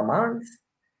say that? Le Mans?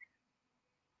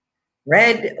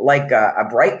 Red, like a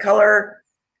bright color.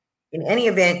 In any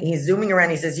event, he's zooming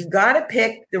around. He says, you got to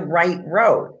pick the right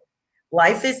road.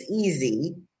 Life is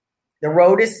easy. The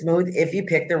road is smooth if you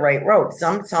pick the right road.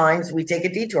 Sometimes we take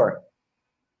a detour.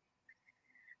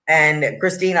 And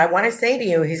Christine, I want to say to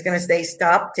you, he's going to say,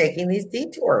 stop taking these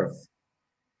detours.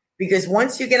 Because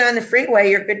once you get on the freeway,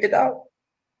 you're good to go.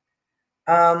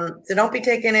 So don't be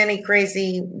taking any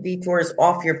crazy detours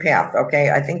off your path,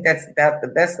 okay? I think that's about the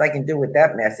best I can do with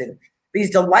that message. But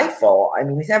he's delightful. I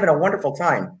mean, he's having a wonderful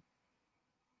time.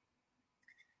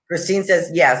 Christine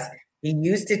says, yes, he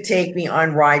used to take me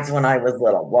on rides when I was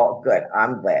little. Well, good.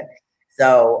 I'm glad.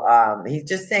 So he's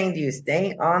just saying to you,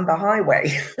 stay on the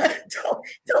highway.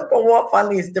 don't go off on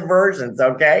these diversions,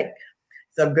 okay?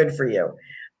 So good for you.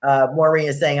 Maureen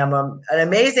is saying, I'm an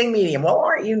amazing medium. Well,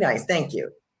 aren't you nice? Thank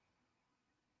you.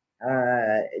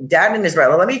 Dad and his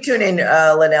brother. Let me tune in,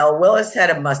 Linnell. Willis had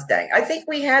a Mustang. I think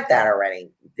we had that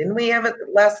already. Didn't we have it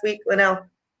last week, Linnell?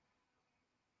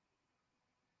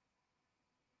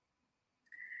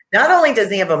 Not only does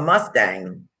he have a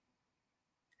Mustang,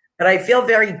 but I feel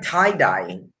very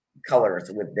tie-dye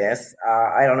colors with this.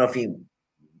 I don't know if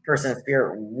person of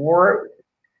spirit wore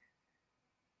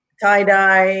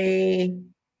tie-dye.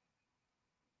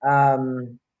 I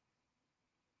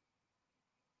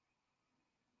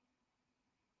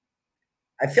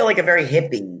feel like a very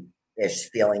hippie-ish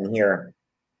feeling here.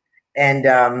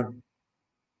 And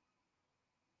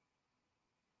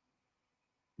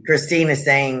Christine is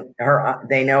saying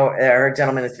they know her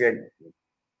gentleman is spirit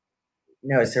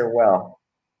knows her well.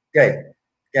 Good.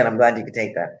 I'm glad you could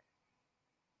take that.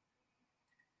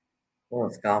 Oh,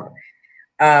 it's gone.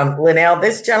 Linnell,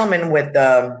 this gentleman with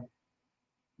the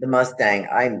Mustang,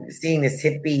 I'm seeing this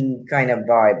hippie kind of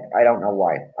vibe. I don't know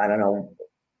why. I don't know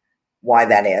why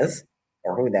that is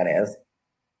or who that is.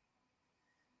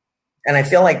 And I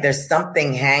feel like there's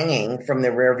something hanging from the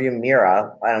rearview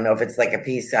mirror. I don't know if it's like a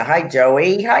piece of, hi,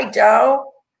 Joey. Hi,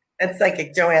 Joe. That's like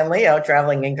a Joanne Leo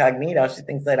traveling incognito. She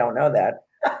thinks I don't know that.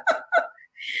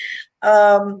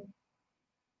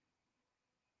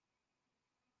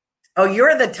 Oh,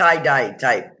 you're the tie-dye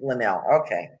type, Linnell.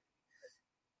 Okay.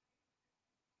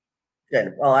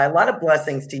 Good. Well, a lot of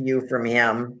blessings to you from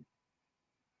him.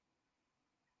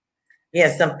 He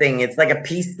has something, it's like a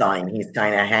peace sign he's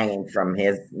kind of hanging from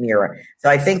his mirror. So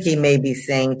I think he may be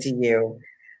saying to you,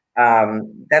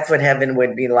 that's what heaven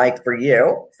would be like for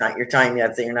you. It's not your time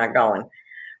yet, so you're not going.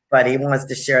 But he wants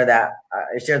to share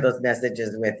those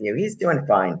messages with you. He's doing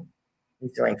fine.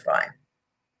 He's doing fine.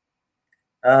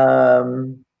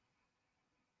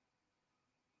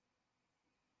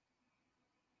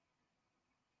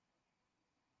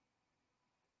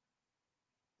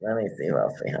 Let me see what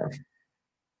else we have.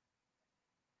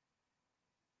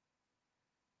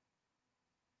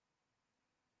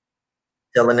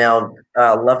 Linnell,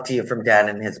 love to you from Dad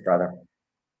and his brother.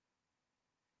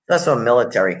 There's also a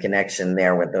military connection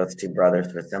there with those two brothers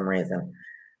for some reason.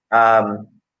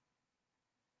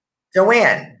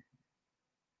 Joanne,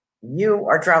 you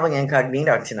are traveling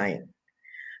incognito tonight,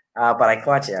 but I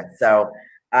caught you. So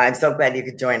I'm so glad you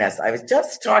could join us. I was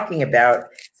just talking about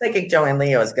Psychic Joanne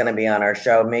Leo is going to be on our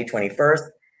show May 21st.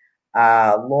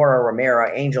 Laura Romero,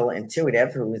 Angel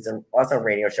Intuitive, who is also a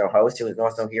radio show host, who is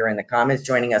also here in the comments,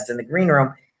 joining us in the green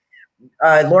room.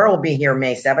 Laura will be here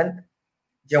May 7th.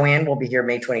 Joanne will be here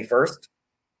May 21st.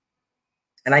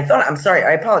 And I'm sorry,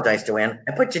 I apologize, Joanne.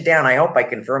 I put you down. I hope I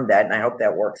confirmed that, and I hope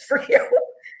that works for you.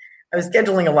 I was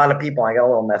scheduling a lot of people. I got a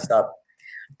little messed up.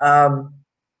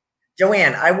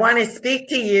 Joanne, I want to speak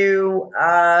to you.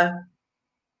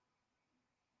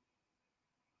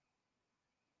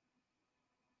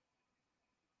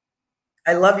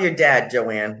 I love your dad,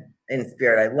 Joanne, in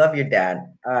spirit. I love your dad.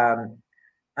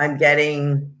 I'm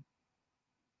getting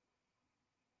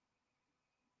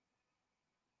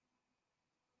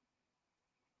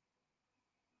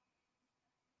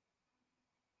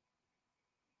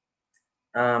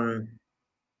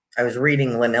I was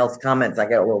reading Linnell's comments. I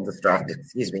got a little distracted.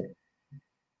 Excuse me.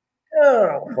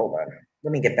 Oh, hold on.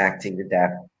 Let me get back to your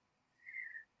dad.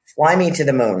 Fly me to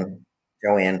the moon,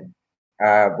 Joanne.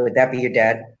 Would that be your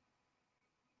dad?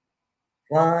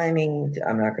 Fly me.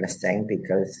 I'm not going to sing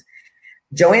because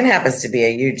Joanne happens to be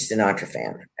a huge Sinatra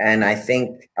fan, and I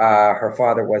think her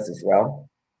father was as well.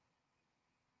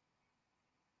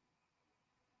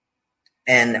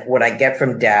 And what I get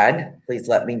from Dad, please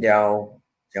let me know,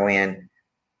 Joanne.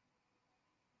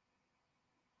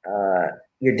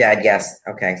 Your dad, yes.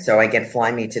 Okay, so I get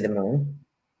Fly Me to the Moon.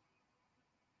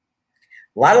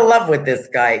 A lot of love with this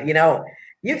guy. You know,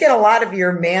 you get a lot of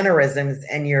your mannerisms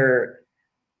and your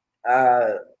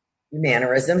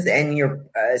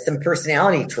some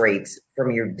personality traits from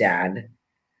your dad.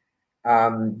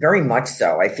 Very much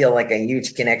so. I feel like a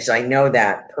huge connection. I know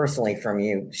that personally from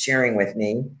you sharing with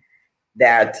me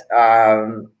that,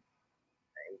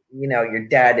 your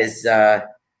dad is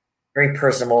very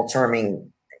personable, charming,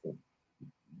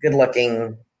 good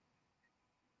looking,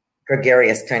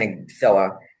 gregarious kind of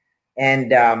fella.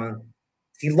 And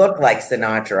he looked like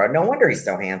Sinatra. No wonder he's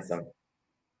so handsome.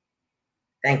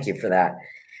 Thank you for that.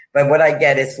 But what I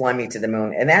get is Fly Me to the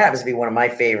Moon. And that happens to be one of my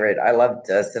favorite. I loved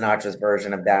Sinatra's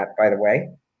version of that, by the way.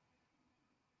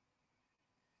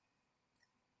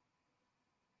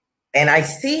 And I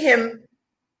see him.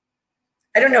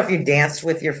 I don't know if you danced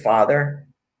with your father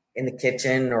in the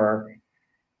kitchen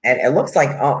and it looks like,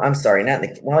 oh, I'm sorry,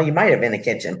 well, you might have in the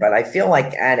kitchen, but I feel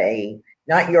like at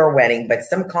not your wedding, but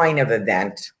some kind of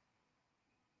event.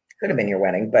 Could have been your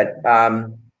wedding, but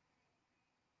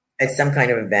at some kind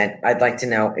of event, I'd like to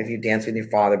know if you danced with your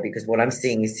father, because what I'm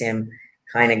seeing is him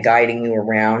kind of guiding you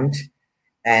around.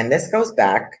 And this goes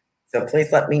back, so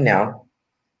please let me know.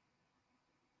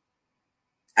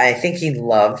 I think he'd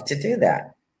love to do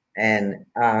that. And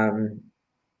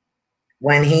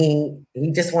when he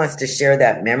just wants to share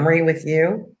that memory with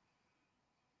you.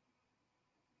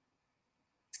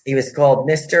 He was called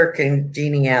Mr.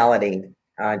 Congeniality,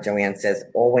 Joanne says,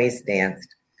 always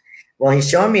danced. Well, he's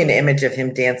showing me an image of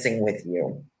him dancing with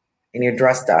you. And you're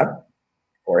dressed up,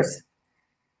 of course.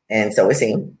 And so is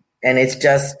he. And it's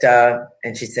just,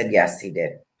 and she said, yes, he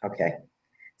did. Okay.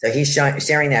 So he's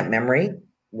sharing that memory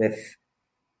with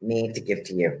me to give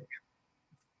to you.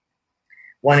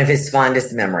 One of his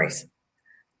fondest memories.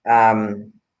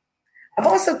 I'm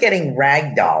also getting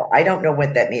ragdoll. I don't know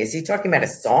what that means. Is he talking about a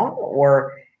song,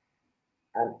 or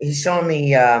he's showing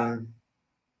me,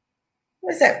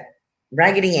 what is that?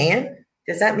 Raggedy Ann?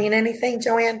 Does that mean anything,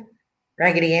 Joanne?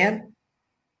 Raggedy Ann?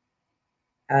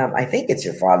 I think it's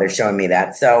your father showing me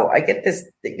that. So I get this.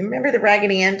 You remember the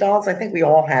Raggedy Ann dolls? I think we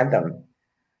all had them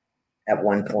at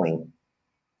one point.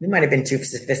 You might have been too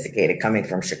sophisticated coming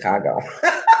from Chicago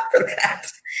for that.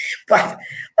 But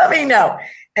let me know.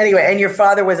 Anyway, and your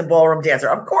father was a ballroom dancer.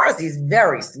 Of course, he's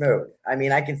very smooth. I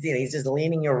mean, I can see it. He's just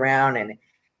leaning you around, and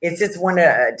it's just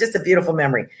just a beautiful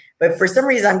memory. But for some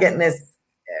reason, I'm getting this.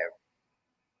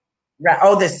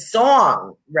 This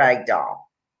song, Ragdoll.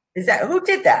 Is that who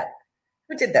did that?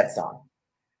 Who did that song?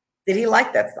 Did he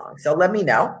like that song? So let me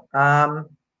know.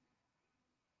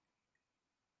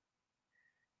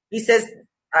 He says,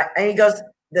 and he goes,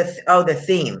 the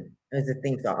theme. It's a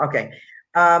theme song. Okay.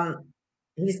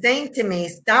 He's saying to me,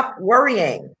 stop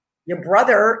worrying. Your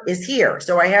brother is here.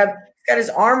 So he's got his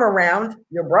arm around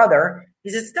your brother.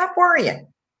 He says, stop worrying.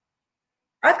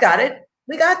 I've got it.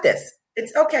 We got this.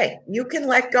 It's okay. You can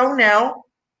let go now.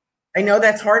 I know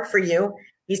that's hard for you.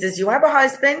 He says, you have a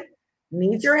husband,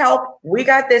 needs your help. We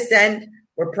got this end.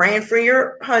 We're praying for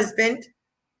your husband.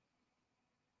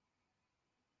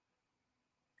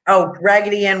 Oh,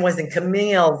 Raggedy Ann was in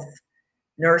Camille's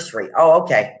nursery. Oh,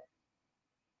 okay.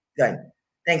 Good.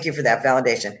 Thank you for that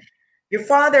validation. Your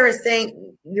father is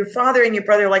saying, your father and your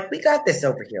brother are like, we got this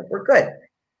over here. We're good.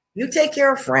 You take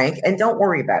care of Frank and don't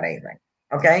worry about anything.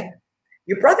 Okay?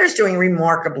 Your brother's doing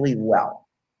remarkably well.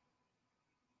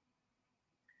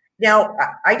 Now,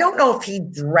 I don't know if he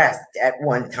dressed at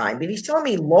one time, but he's showing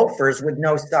me loafers with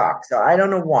no socks. So I don't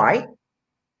know why.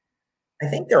 I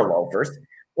think they're loafers.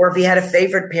 Or if he had a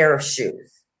favorite pair of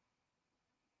shoes.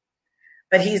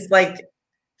 But he's like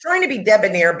trying to be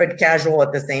debonair but casual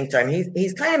at the same time.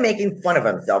 He's kind of making fun of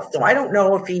himself. So I don't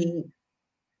know if he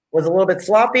was a little bit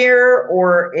sloppier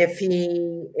or if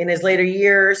he, in his later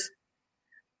years,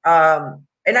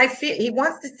 and I feel he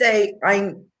wants to say,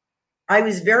 I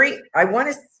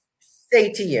want to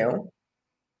say to you,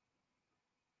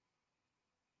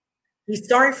 He's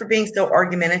sorry for being so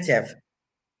argumentative.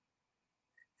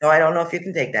 So I don't know if you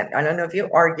can take that. I don't know if you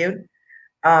argued.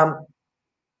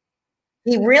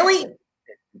 He really,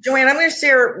 Joanne, I'm going to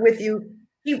share it with you.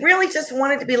 He really just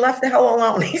wanted to be left the hell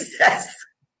alone, he says.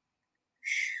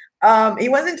 He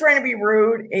wasn't trying to be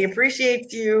rude. He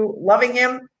appreciates you loving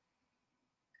him.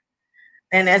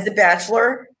 And as a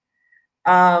bachelor,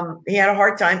 he had a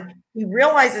hard time. He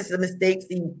realizes the mistakes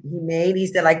he made. He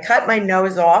said, I cut my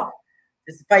nose off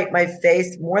to spite my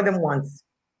face more than once.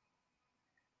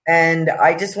 And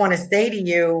I just want to say to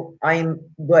you, I'm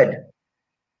good.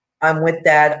 I'm with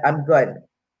Dad. I'm good.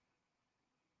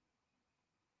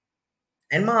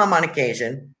 And Mom on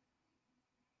occasion.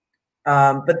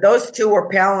 But those two were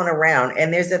palling around.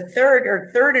 And there's a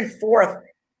third and fourth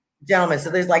gentleman. So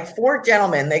there's like four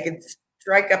gentlemen. They could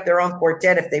strike up their own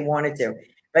quartet if they wanted to.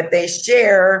 But they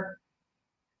share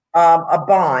a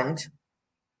bond.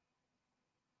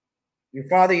 Your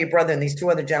father, your brother, and these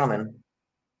two other gentlemen.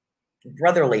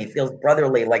 Brotherly, feels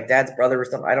brotherly, like Dad's brother or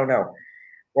something. I don't know.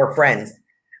 Or friends.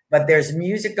 But there's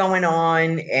music going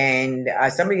on, and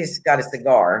somebody's got a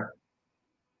cigar.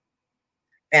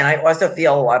 And I also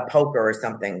feel poker or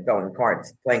something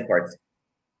playing cards.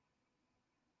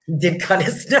 He did cut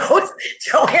his nose.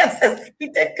 Joanne says he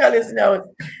did cut his nose.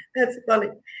 That's funny.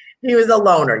 He was a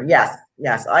loner. Yes.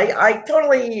 I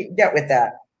totally get with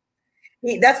that.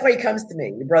 That's why he comes to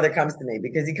me. Your brother comes to me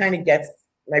because he kind of gets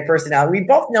my personality. We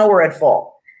both know we're at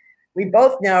fault. We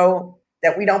both know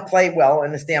that we don't play well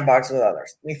in the sandbox with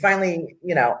others. We finally,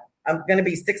 I'm going to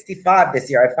be 65 this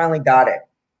year. I finally got it.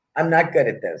 I'm not good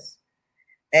at this.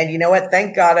 And you know what?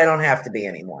 Thank God I don't have to be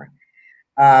anymore.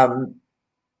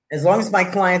 As long as my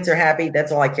clients are happy,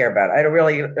 that's all I care about. I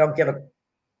don't give a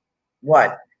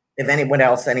what if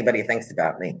anybody thinks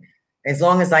about me. As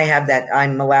long as I have that,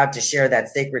 I'm allowed to share that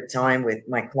sacred time with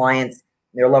my clients,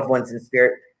 their loved ones in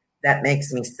spirit. That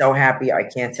makes me so happy. I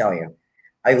can't tell you.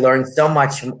 I learned so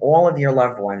much from all of your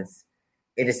loved ones.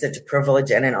 It is such a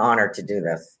privilege and an honor to do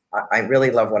this. I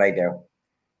really love what I do.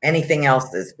 Anything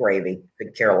else is gravy.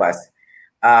 Could care less.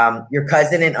 Your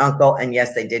cousin and uncle, and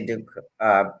yes, they did do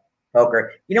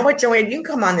poker. You know what, Joanne? You can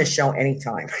come on this show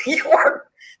anytime.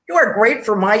 You are great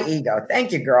for my ego.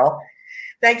 Thank you, girl.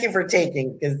 Thank you for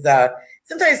taking, because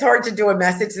sometimes it's hard to do a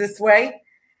message this way.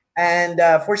 And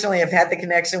fortunately, I've had the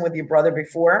connection with your brother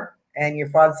before and your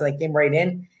father, so they came right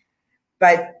in.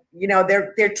 But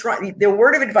they're trying. Their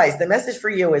word of advice, the message for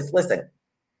you is: listen,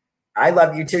 I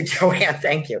love you too, Joanne.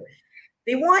 Thank you.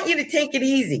 They want you to take it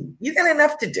easy. You got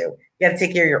enough to do. You got to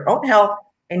take care of your own health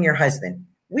and your husband.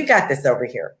 We got this over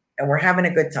here, and we're having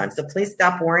a good time. So please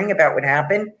stop worrying about what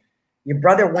happened. Your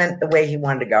brother went the way he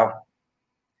wanted to go.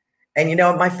 And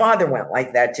my father went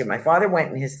like that too. My father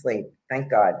went in his sleep, thank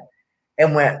God.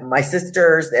 And when my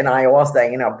sisters and I all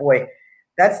say, boy,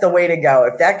 that's the way to go.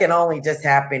 If that can only just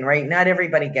happen, right? Not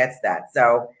everybody gets that.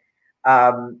 So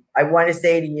I want to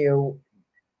say to you,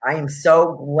 I am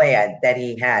so glad that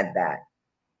he had that.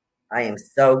 I am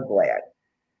so glad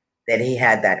that he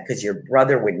had that, because your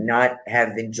brother would not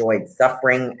have enjoyed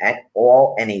suffering at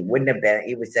all. And he wouldn't have been.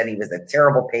 He said he was a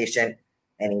terrible patient,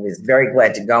 and he was very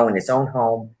glad to go in his own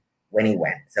home when he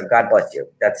went. So God bless you.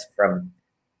 That's from,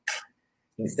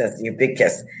 he says, you big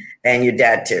kiss, and your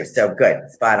dad too. So good.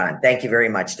 Spot on. Thank you very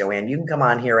much, Joanne. You can come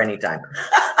on here anytime.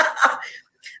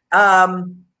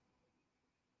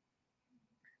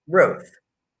 Ruth,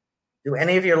 do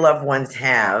any of your loved ones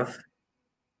have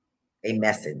a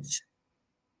message?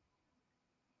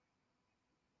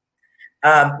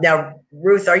 Now,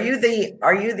 Ruth, are you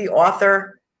the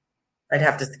author? I'd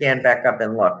have to scan back up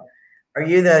and look. Are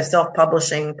you the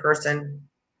self-publishing person?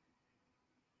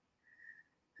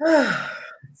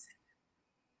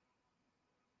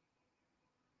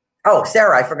 Oh,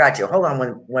 Sarah, I forgot you. Hold on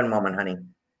one moment, honey.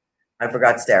 I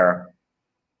forgot Sarah.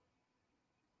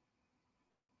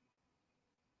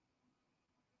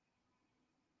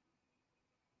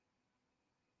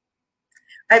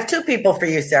 I have two people for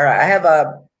you, Sarah. I have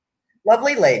a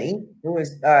lovely lady who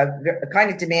is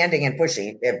kind of demanding and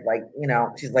pushy. If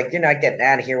she's like, you're not getting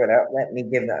out of here without letting me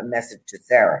give a message to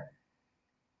Sarah.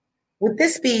 Would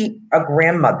this be a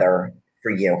grandmother for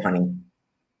you, honey?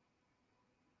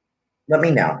 Let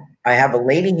me know. I have a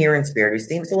lady here in spirit who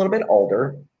seems a little bit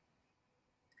older.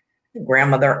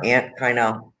 Grandmother, aunt kind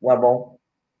of level.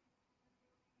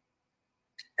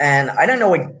 And I don't know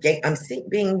what I'm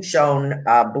being shown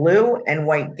blue and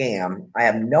white gam. I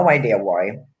have no idea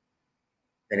why.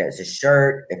 If it was a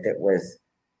shirt, that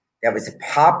was a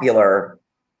popular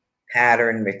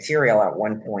pattern material at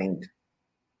one point.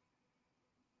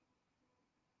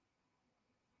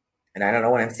 And I don't know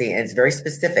what I'm seeing. It's very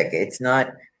specific. It's not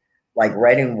like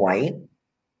red and white.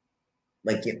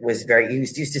 Like it was very, you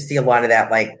used to see a lot of that,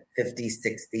 like 50s,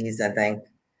 60s, I think.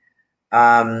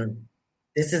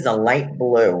 This is a light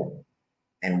blue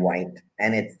and white,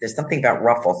 and there's something about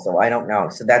ruffles, so I don't know.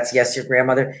 So that's, yes, your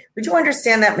grandmother. Would you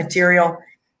understand that material,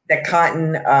 that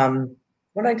cotton,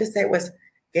 what did I just say it was?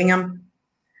 Gingham?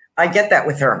 I get that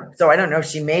with her. So I don't know if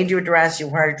she made you a dress, you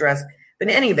hired a dress, but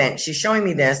in any event, she's showing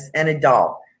me this and a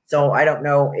doll. So I don't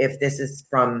know if this is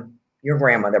from your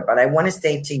grandmother, but I want to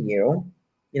say to you,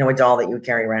 a doll that you would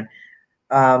carry around.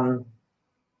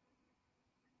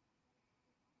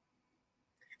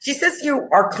 She says you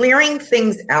are clearing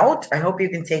things out. I hope you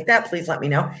can take that. Please let me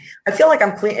know. I feel like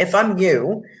if I'm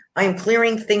you, I am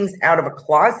clearing things out of a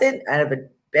closet, out of a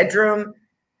bedroom,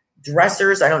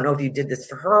 dressers. I don't know if you did this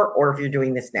for her or if you're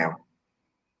doing this now.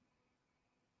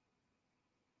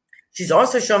 She's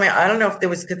also showing me, I don't know if there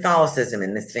was Catholicism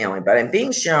in this family, but I'm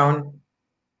being shown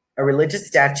a religious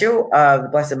statue of the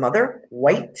Blessed Mother,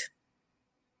 white.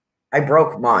 I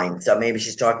broke mine, so maybe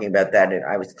she's talking about that.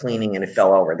 I was cleaning and it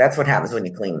fell over. That's what happens when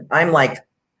you clean. I'm like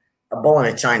a bull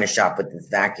in a china shop with this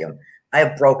vacuum. I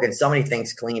have broken so many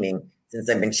things cleaning since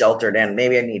I've been sheltered in.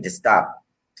 Maybe I need to stop.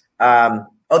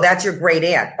 Oh, that's your great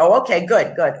aunt. Oh, okay,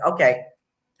 good. Okay,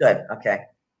 good. Okay.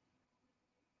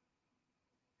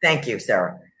 Thank you,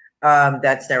 Sarah.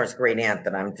 That's Sarah's great aunt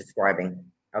that I'm describing.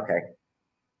 Okay.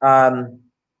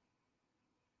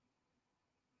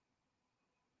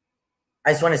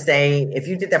 I just want to say, if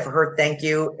you did that for her, thank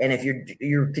you. And if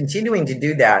you're continuing to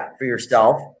do that for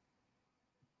yourself,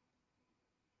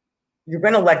 you're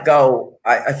going to let go.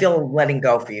 I feel letting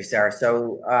go for you, Sarah.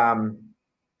 So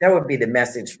that would be the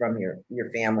message from your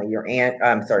family. Your aunt,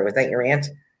 I'm sorry, was that your aunt?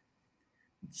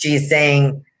 She's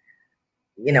saying,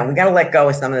 we got to let go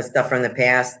of some of the stuff from the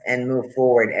past and move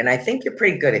forward. And I think you're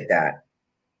pretty good at that.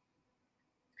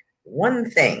 One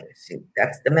thing, see,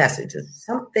 that's the message, is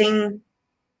something,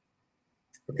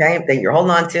 okay, that you're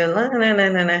holding on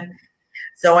to.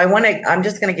 So I'm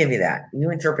just going to give you that.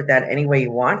 You interpret that any way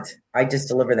you want. I just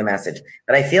deliver the message.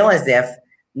 But I feel as if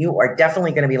you are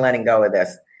definitely going to be letting go of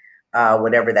this,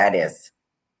 whatever that is.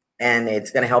 And it's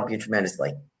going to help you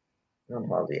tremendously. No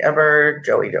apology ever.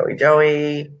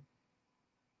 Joey.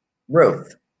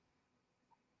 Ruth.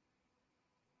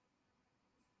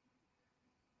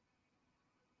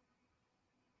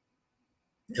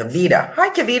 Kavita. Hi,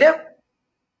 Kavita.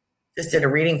 Just did a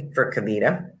reading for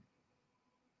Kavita.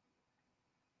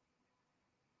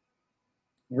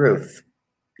 Ruth.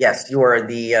 Yes, you're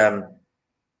the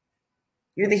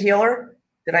healer.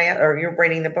 Or you're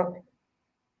writing the book?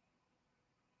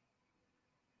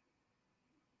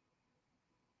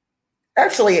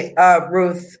 Actually,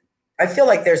 Ruth, I feel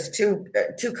like there's two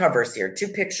covers here, two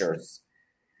pictures.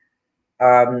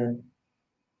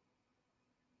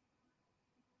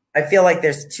 I feel like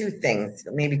there's two things,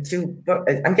 maybe two.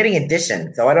 I'm getting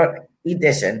edition, so I don't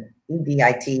edition,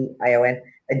 EDITION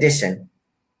edition.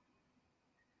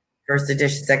 First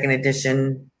edition, second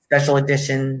edition, special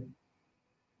edition,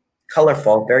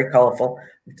 colorful, very colorful.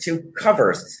 Two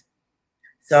covers.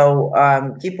 So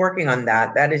keep working on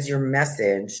that. That is your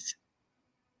message.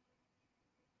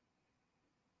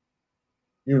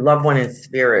 You love one in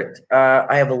spirit.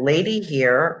 I have a lady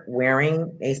here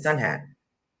wearing a sun hat.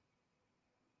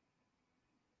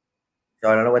 So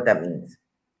I don't know what that means.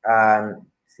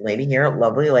 This lady here,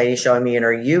 lovely lady, showing me in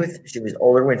her youth. She was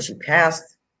older when she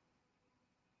passed.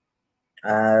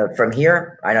 From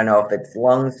here, I don't know if it's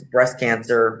lungs, breast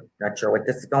cancer. Not sure what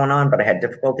this is going on, but I had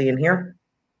difficulty in here.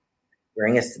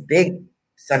 Wearing a big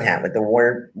sun hat with a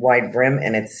wide brim,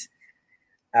 and it's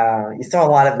you saw a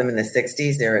lot of them in the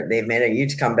 60s. They've made a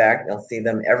huge comeback. You'll see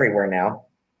them everywhere now.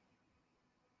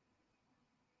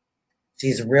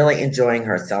 She's really enjoying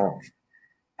herself.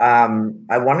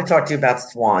 I want to talk to you about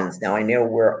swans. Now, I know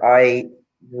where I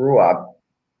grew up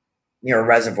near a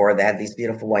reservoir that had these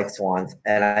beautiful white swans,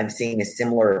 and I'm seeing a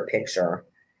similar picture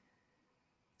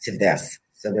to this.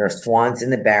 So there are swans in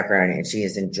the background, and she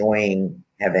is enjoying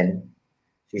heaven.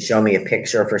 She showed me a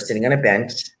picture of her sitting on a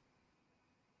bench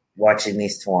watching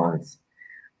these swans.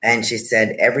 And she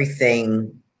said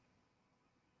everything.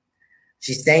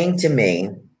 She's saying to me,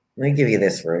 let me give you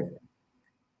this, Ruth.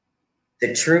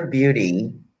 The true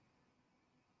beauty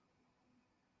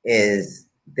is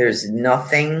there's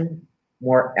nothing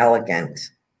more elegant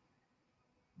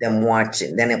than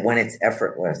when it's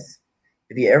effortless.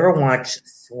 If you ever watch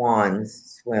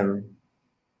swans swim,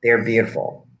 they're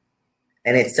beautiful.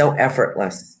 And it's so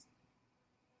effortless.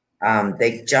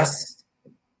 They just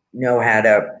know how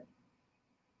to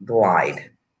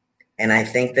glide. And I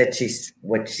think that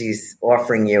what she's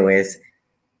offering you is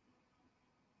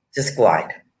just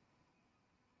glide.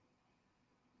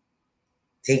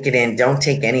 Take it in. Don't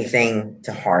take anything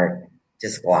to heart.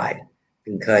 Just glide,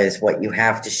 because what you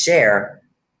have to share,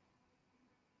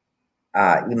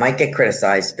 you might get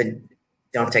criticized, but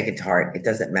don't take it to heart. It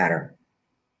doesn't matter.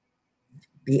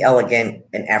 Be elegant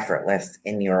and effortless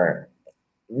in your,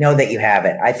 know that you have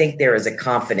it. I think there is a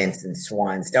confidence in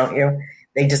swans, don't you?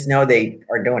 They just know they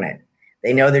are doing it.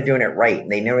 They know they're doing it right.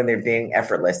 They know they're being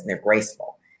effortless and they're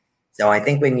graceful. So I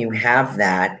think when you have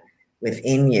that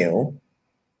within you,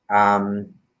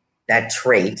 that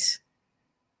trait,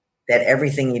 that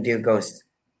everything you do goes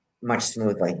much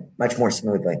more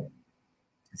smoothly.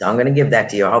 So I'm going to give that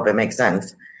to you. I hope it makes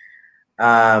sense.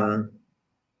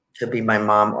 Could be my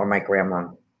mom or my grandma.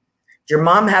 Did your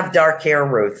mom have dark hair,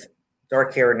 Ruth?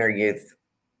 Dark hair in her youth?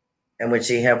 And would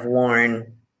she have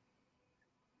worn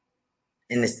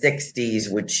in the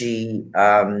 60s? Would she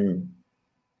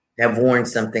have worn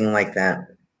something like that?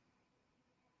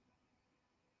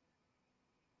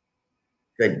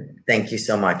 Good. Thank you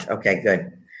so much. Okay,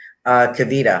 good.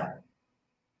 Kavita,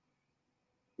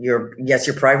 your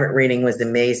private reading was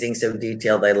amazing, so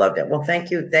detailed. I loved it. Well, thank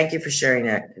you. Thank you for sharing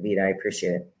that, Kavita. I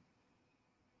appreciate it.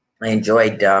 I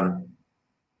enjoyed,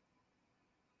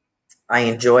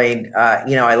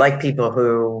 I like people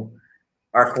who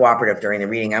are cooperative during the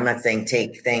reading. I'm not saying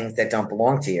take things that don't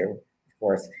belong to you, of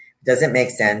course. Does it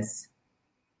make sense?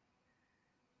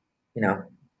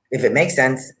 If it makes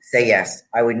sense, say yes.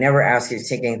 I would never ask you to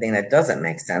take anything that doesn't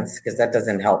make sense, because that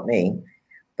doesn't help me.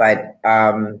 But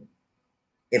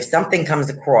if something comes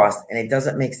across and it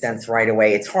doesn't make sense right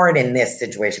away, it's hard in this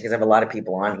situation because I have a lot of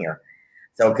people on here.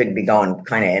 So it could be going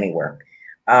kind of anywhere.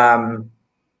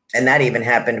 And that even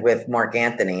happened with Mark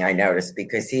Anthony, I noticed,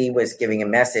 because he was giving a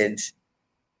message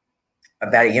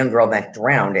about a young girl that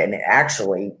drowned, and it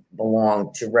actually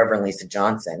belonged to Reverend Lisa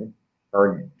Johnson,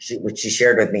 which she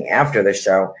shared with me after the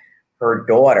show. Her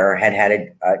daughter had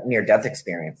a near-death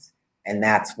experience, and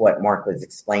that's what Mark was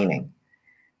explaining.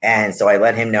 And so I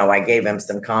let him know. I gave him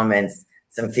some comments,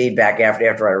 some feedback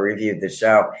after I reviewed the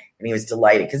show, and he was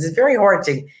delighted, because it's very hard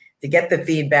to get the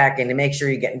feedback and to make sure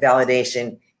you're getting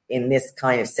validation in this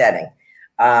kind of setting.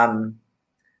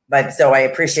 But so I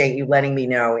appreciate you letting me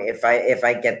know if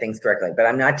I get things correctly. But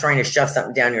I'm not trying to shove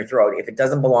something down your throat. If it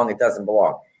doesn't belong, it doesn't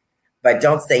belong. But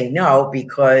don't say no,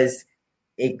 because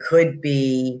it could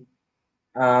be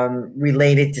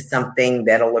related to something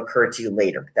that'll occur to you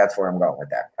later. That's where I'm going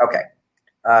with that. Okay.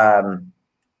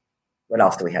 What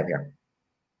else do we have here?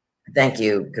 Thank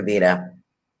you, Kavita.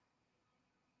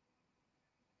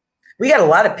 We got a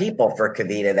lot of people for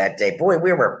Kavita that day. Boy,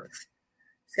 we got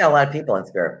a lot of people in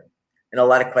spirit and a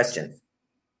lot of questions.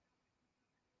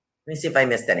 Let me see if I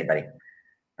missed anybody.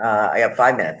 I have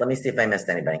 5 minutes. Let me see if I missed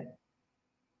anybody.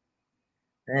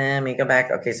 Let me go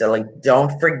back. Okay, so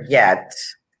don't forget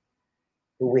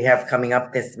who we have coming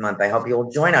up this month. I hope you'll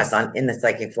join us in the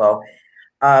Psychic Flow.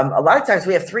 A lot of times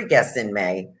we have 3 guests in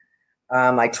May.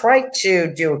 I tried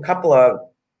to do a couple of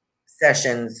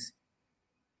sessions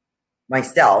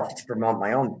myself to promote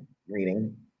my own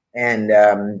reading, and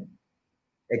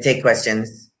I take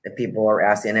questions that people are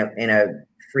asking in a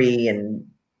free and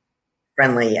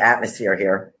friendly atmosphere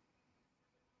here.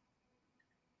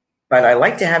 But I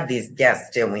like to have these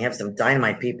guests too, and we have some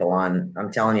dynamite people on. I'm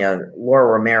telling you, Laura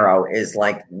Romero is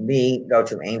like the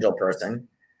go-to angel person.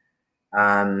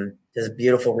 Does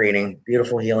beautiful reading,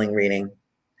 beautiful healing reading.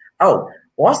 Oh,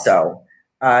 also,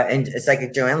 and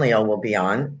Psychic Joanne Leo will be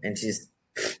on, and she's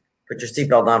put your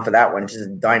seatbelt on for that one. She's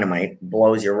dynamite,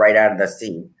 blows you right out of the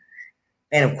seat.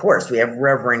 And of course, we have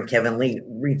Reverend Kevin Lee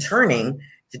returning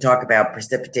to talk about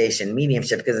precipitation,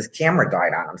 mediumship, because his camera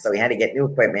died on him, so he had to get new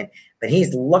equipment. But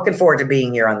he's looking forward to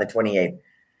being here on the 28th.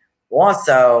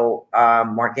 Also,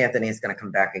 Mark Anthony is going to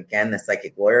come back again, the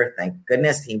psychic lawyer. Thank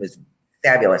goodness. He was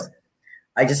fabulous.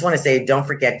 I just want to say, don't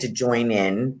forget to join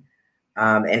in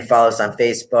and follow us on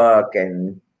Facebook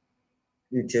and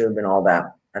YouTube and all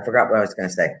that. I forgot what I was going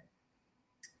to say.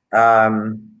 What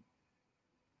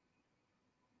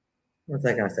was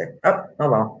I going to say? Oh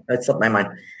well, that slipped my mind.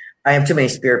 I have too many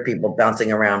spirit people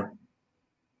bouncing around.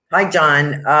 Hi,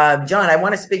 John. John, I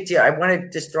want to speak to you. I want to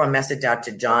just throw a message out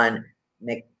to John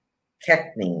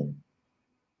McKechnie.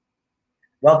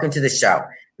 Welcome to the show.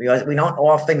 We don't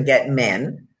often get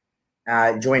men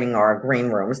joining our green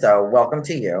room, so welcome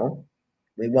to you.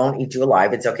 We won't eat you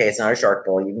alive. It's okay. It's not a shark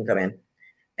bowl. You can come in.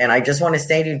 And I just want to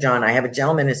say to you, John, I have a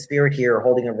gentleman in spirit here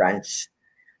holding a wrench.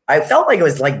 I felt like it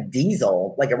was like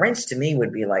diesel. Like a wrench to me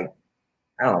would be like,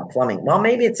 I don't know, plumbing. Well,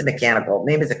 maybe it's a mechanical.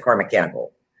 Maybe it's a car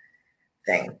mechanical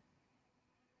thing.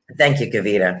 Thank you,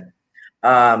 Kavita.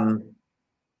 John,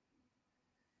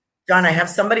 I have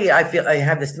somebody, I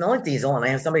have the smell of diesel, and I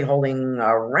have somebody holding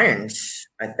a wrench,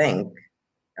 I think.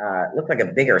 looked like a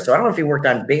bigger. So I don't know if he worked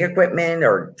on big equipment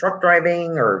or truck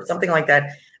driving or something like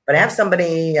that. But I have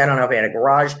somebody, I don't know if he had a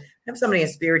garage. I have somebody in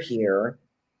spirit here,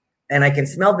 and I can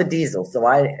smell the diesel. So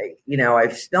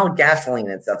I've smelled gasoline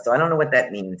and stuff. So I don't know what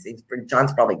that means.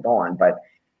 John's probably gone. But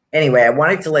anyway, I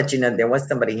wanted to let you know there was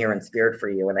somebody here in spirit for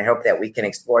you. And I hope that we can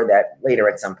explore that later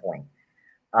at some point,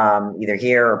 either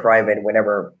here or private,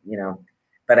 whatever,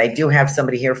 But I do have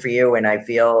somebody here for you. And I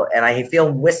feel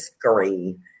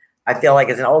whiskery. I feel like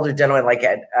as an older gentleman, like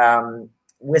at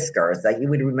whiskers, that you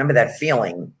would remember that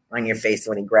feeling on your face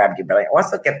when he grabbed you. But I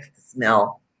also get the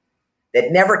smell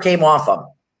that never came off him.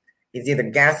 It's either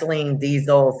gasoline,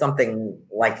 diesel, something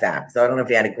like that. So I don't know if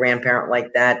you had a grandparent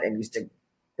like that and used to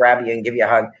grab you and give you a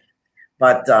hug.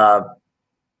 But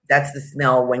that's the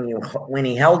smell when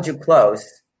he held you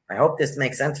close. I hope this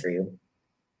makes sense for you.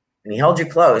 When he held you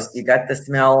close, you got the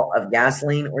smell of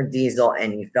gasoline or diesel,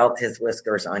 and you felt his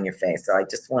whiskers on your face. So I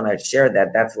just want to share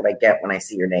that. That's what I get when I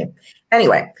see your name.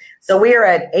 Anyway, so we are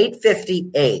at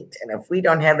 8:58, and if we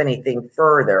don't have anything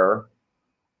further,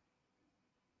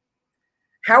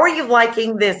 how are you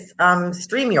liking this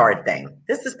StreamYard thing?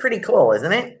 This is pretty cool,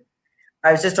 isn't it?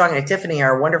 I was just talking to Tiffany,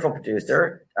 our wonderful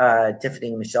producer,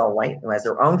 Tiffany Michelle White, who has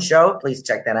her own show. Please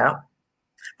check that out.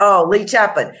 Oh, Lee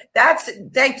Chapman.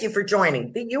 Thank you for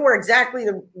joining. You were exactly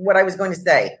what I was going to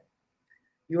say.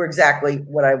 You were exactly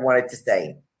what I wanted to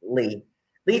say, Lee.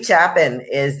 Lee Chapman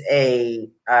is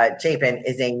a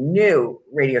new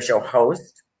radio show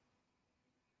host.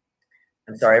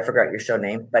 I'm sorry, I forgot your show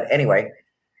name. But anyway,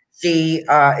 she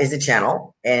is a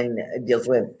channel and deals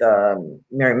with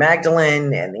Mary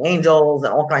Magdalene and the Angels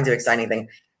and all kinds of exciting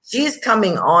things. She's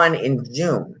coming on in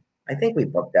June. I think we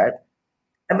booked that.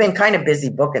 I've been kind of busy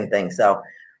booking things. So,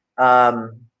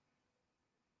 your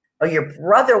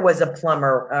brother was a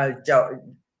plumber.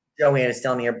 Joanne is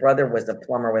telling me your brother was a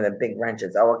plumber with a big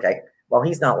wrenches. Oh, okay. Well,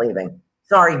 he's not leaving.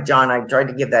 Sorry, John. I tried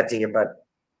to give that to you, but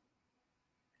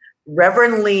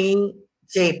Reverend Lee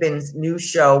Chapin's new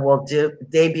show will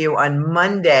debut on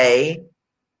Monday,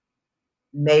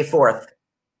 May 4th.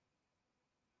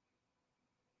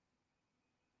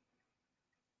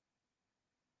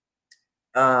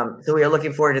 So we are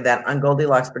looking forward to that on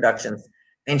Goldilocks Productions.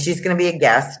 And she's going to be a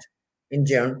guest in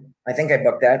June. I think I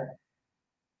booked that.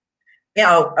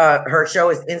 Her show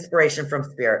is Inspiration from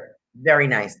Spirit. Very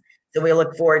nice. So we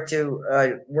look forward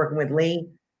to working with Lee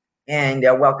and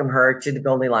welcome her to the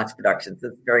Goldilocks Productions.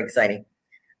 It's very exciting.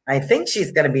 I think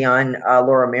she's going to be on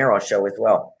Laura Merrill's show as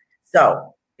well.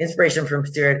 So Inspiration from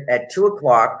Spirit at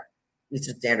 2:00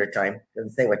 Eastern Standard Time.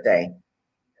 Doesn't say what day.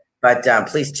 But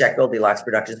please check Goldilocks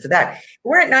Productions for that.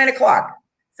 We're at 9:00.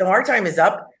 So our time is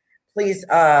up. Please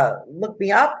look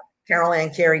me up,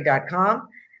 CarolAnnCarey.com.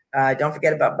 Don't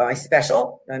forget about my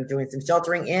special. I'm doing some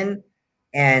sheltering in.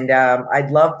 And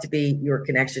I'd love to be your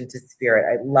connection to spirit.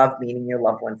 I love meeting your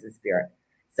loved ones in spirit.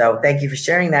 So thank you for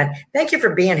sharing that. Thank you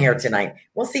for being here tonight.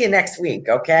 We'll see you next week,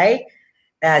 okay?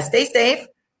 Stay safe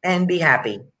and be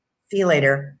happy. See you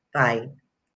later. Bye.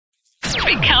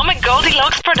 Become a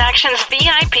Goldilocks Productions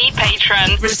VIP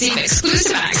patron. Receive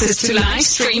exclusive access to live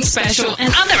stream special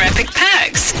and other epic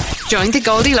perks. Join the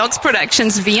Goldilocks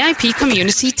Productions VIP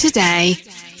community today.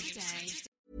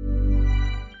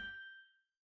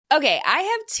 Okay, I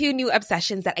have two new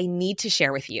obsessions that I need to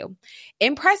share with you.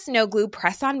 Impress No Glue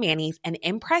Press-On Manis and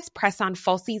Impress Press-On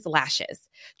Falsies Lashes.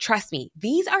 Trust me,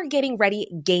 these are getting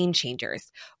ready game changers.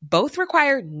 Both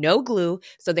require no glue,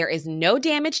 so there is no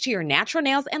damage to your natural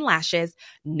nails and lashes,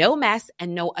 no mess,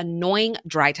 and no annoying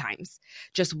dry times.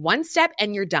 Just one step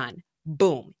and you're done.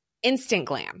 Boom. Instant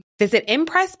glam. Visit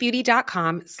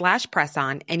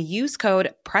impressbeauty.com/presson and use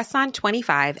code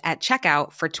PRESSON25 at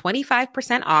checkout for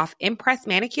 25% off Impress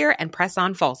Manicure and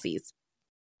Press-On Falsies.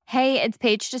 Hey, it's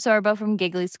Paige DeSorbo from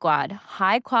Giggly Squad.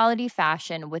 High quality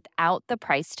fashion without the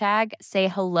price tag. Say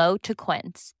hello to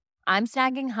Quince. I'm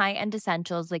snagging high-end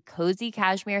essentials like cozy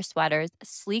cashmere sweaters,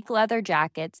 sleek leather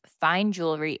jackets, fine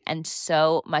jewelry, and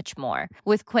so much more.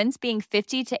 With Quince being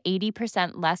 50 to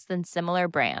 80% less than similar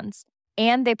brands.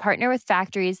 And they partner with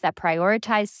factories that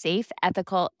prioritize safe,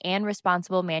 ethical, and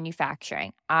responsible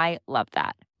manufacturing. I love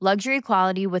that. Luxury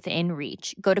quality within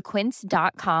reach. Go to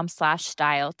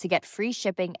quince.com/style to get free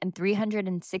shipping and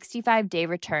 365-day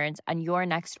returns on your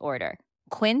next order.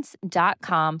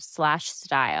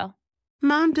 Quince.com/style.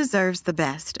 Mom deserves the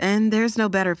best, and there's no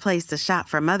better place to shop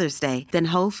for Mother's Day than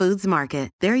Whole Foods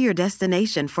Market. They're your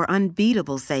destination for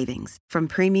unbeatable savings, from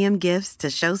premium gifts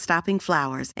to show-stopping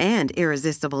flowers and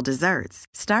irresistible desserts.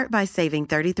 Start by saving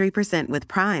 33% with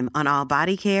Prime on all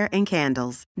body care and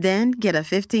candles. Then get a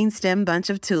 15-stem bunch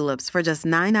of tulips for just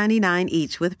 $9.99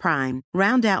 each with Prime.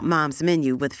 Round out Mom's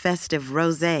menu with festive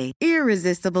rosé,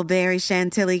 irresistible berry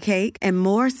chantilly cake, and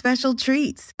more special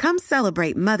treats. Come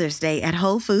celebrate Mother's Day at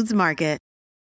Whole Foods Market.